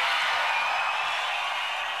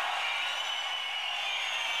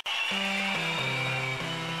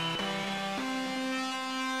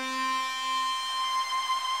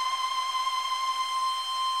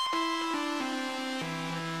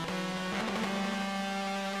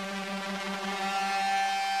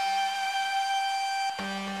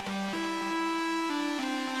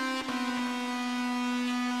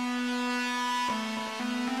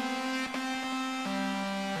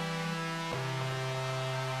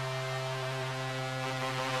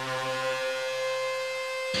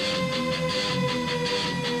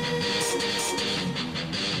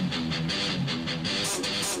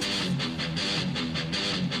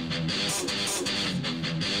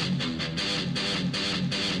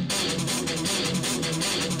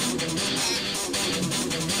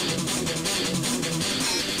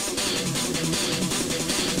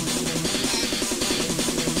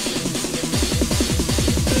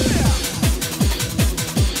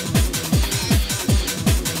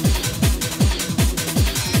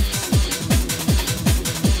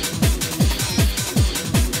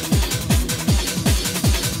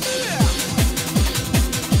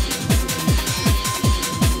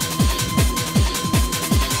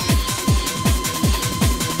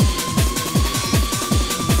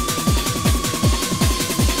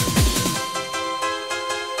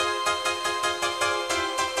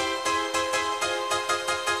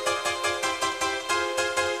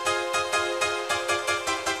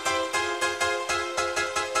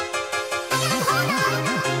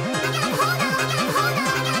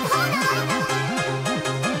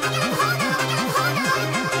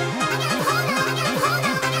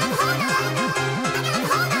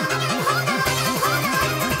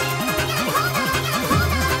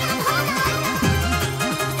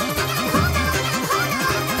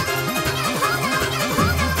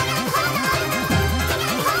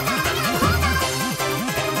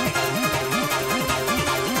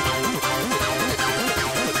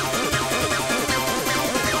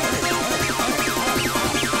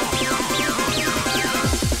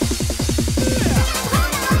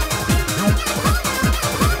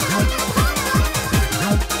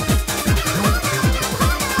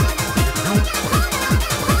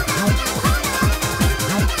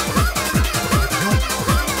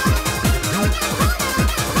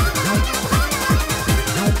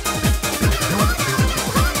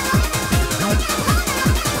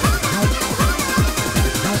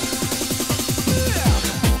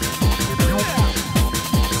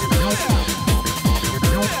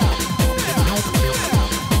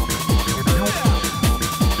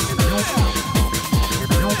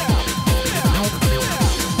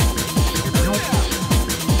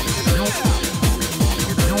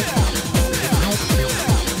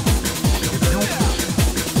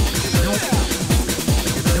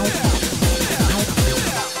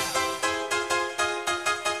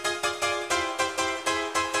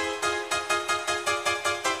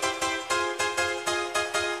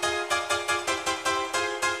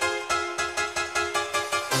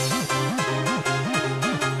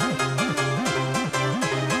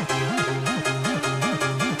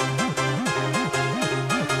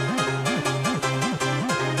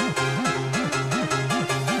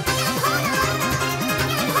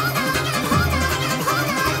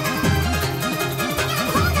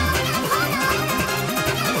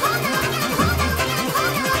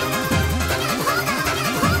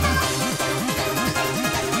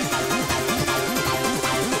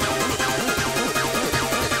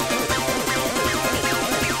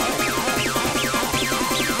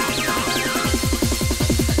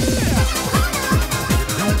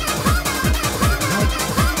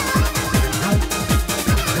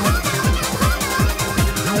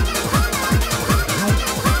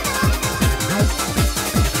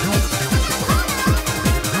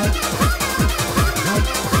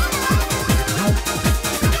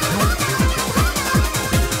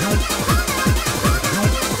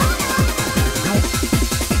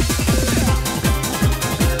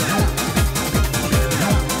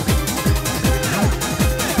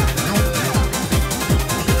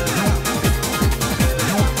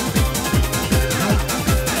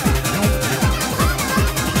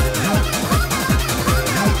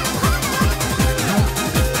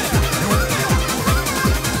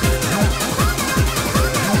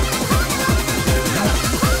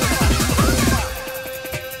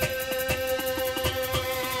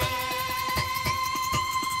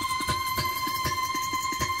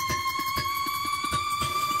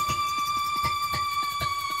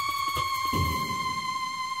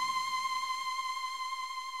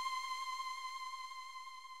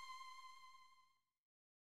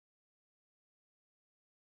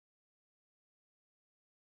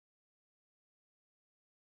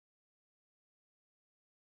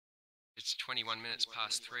 It's 21 minutes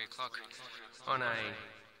past 3 o'clock on a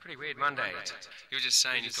pretty weird Monday. You were just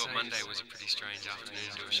saying you thought Monday was a pretty strange afternoon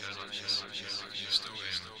to do a show like this. Still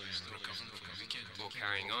recovering from the weekend. Or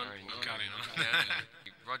carrying on. Carrying on. Yeah.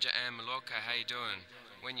 Roger and Mallorca, how you doing?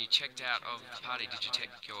 When you checked out of the party, did you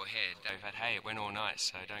check your head? But hey, it went all night,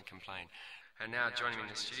 so don't complain. And now joining me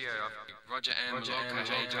in the studio, Roger and Mallorca,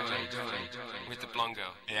 how you doing? With the blonde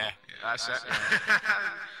girl. Yeah, that's it.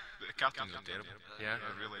 The captains are terrible. Yeah?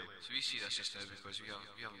 Really. So we see this just now because we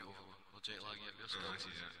haven't got over jet lag yet.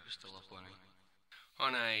 We're still up on it.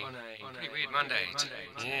 On a pretty weird Monday.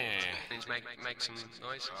 Yeah. Make some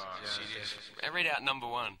noise. Serious. Read out number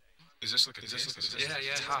one. Is this like a test? Yeah.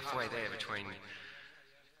 It's halfway there between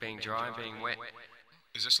being dry and being wet.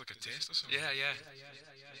 Is this like a test or something? Yeah.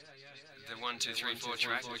 The 1, 2, 3, 4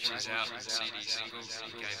 track, which is out on CD single,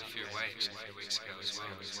 he gave a few away a few weeks ago as well.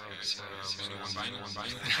 So, one vinyl.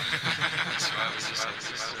 that's right. We just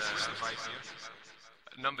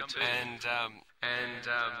number 2. And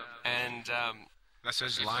This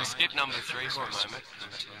is live. skip number 3 for a moment.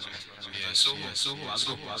 Soho.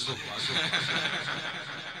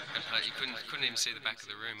 You couldn't even see the back of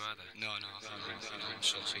the room either. No. I'm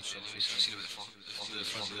so excited. You see the front.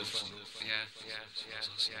 Yeah.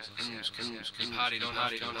 You partied on.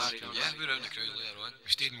 Yeah, we were out in the crowd later on. We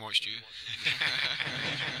stayed and watched you.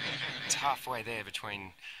 It's halfway there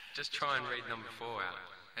between. Just try and read number 4 out.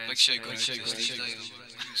 Big shout going to the stage dive.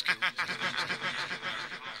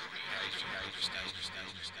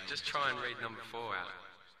 Just try and read number 4 out.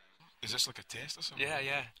 Is this like a test or something?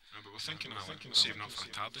 Yeah. No, but we're thinking of saving up for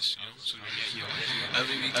the TARDIS, you know, so we get you.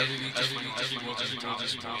 Every week.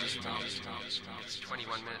 It's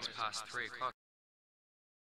 21 minutes past 3 o'clock.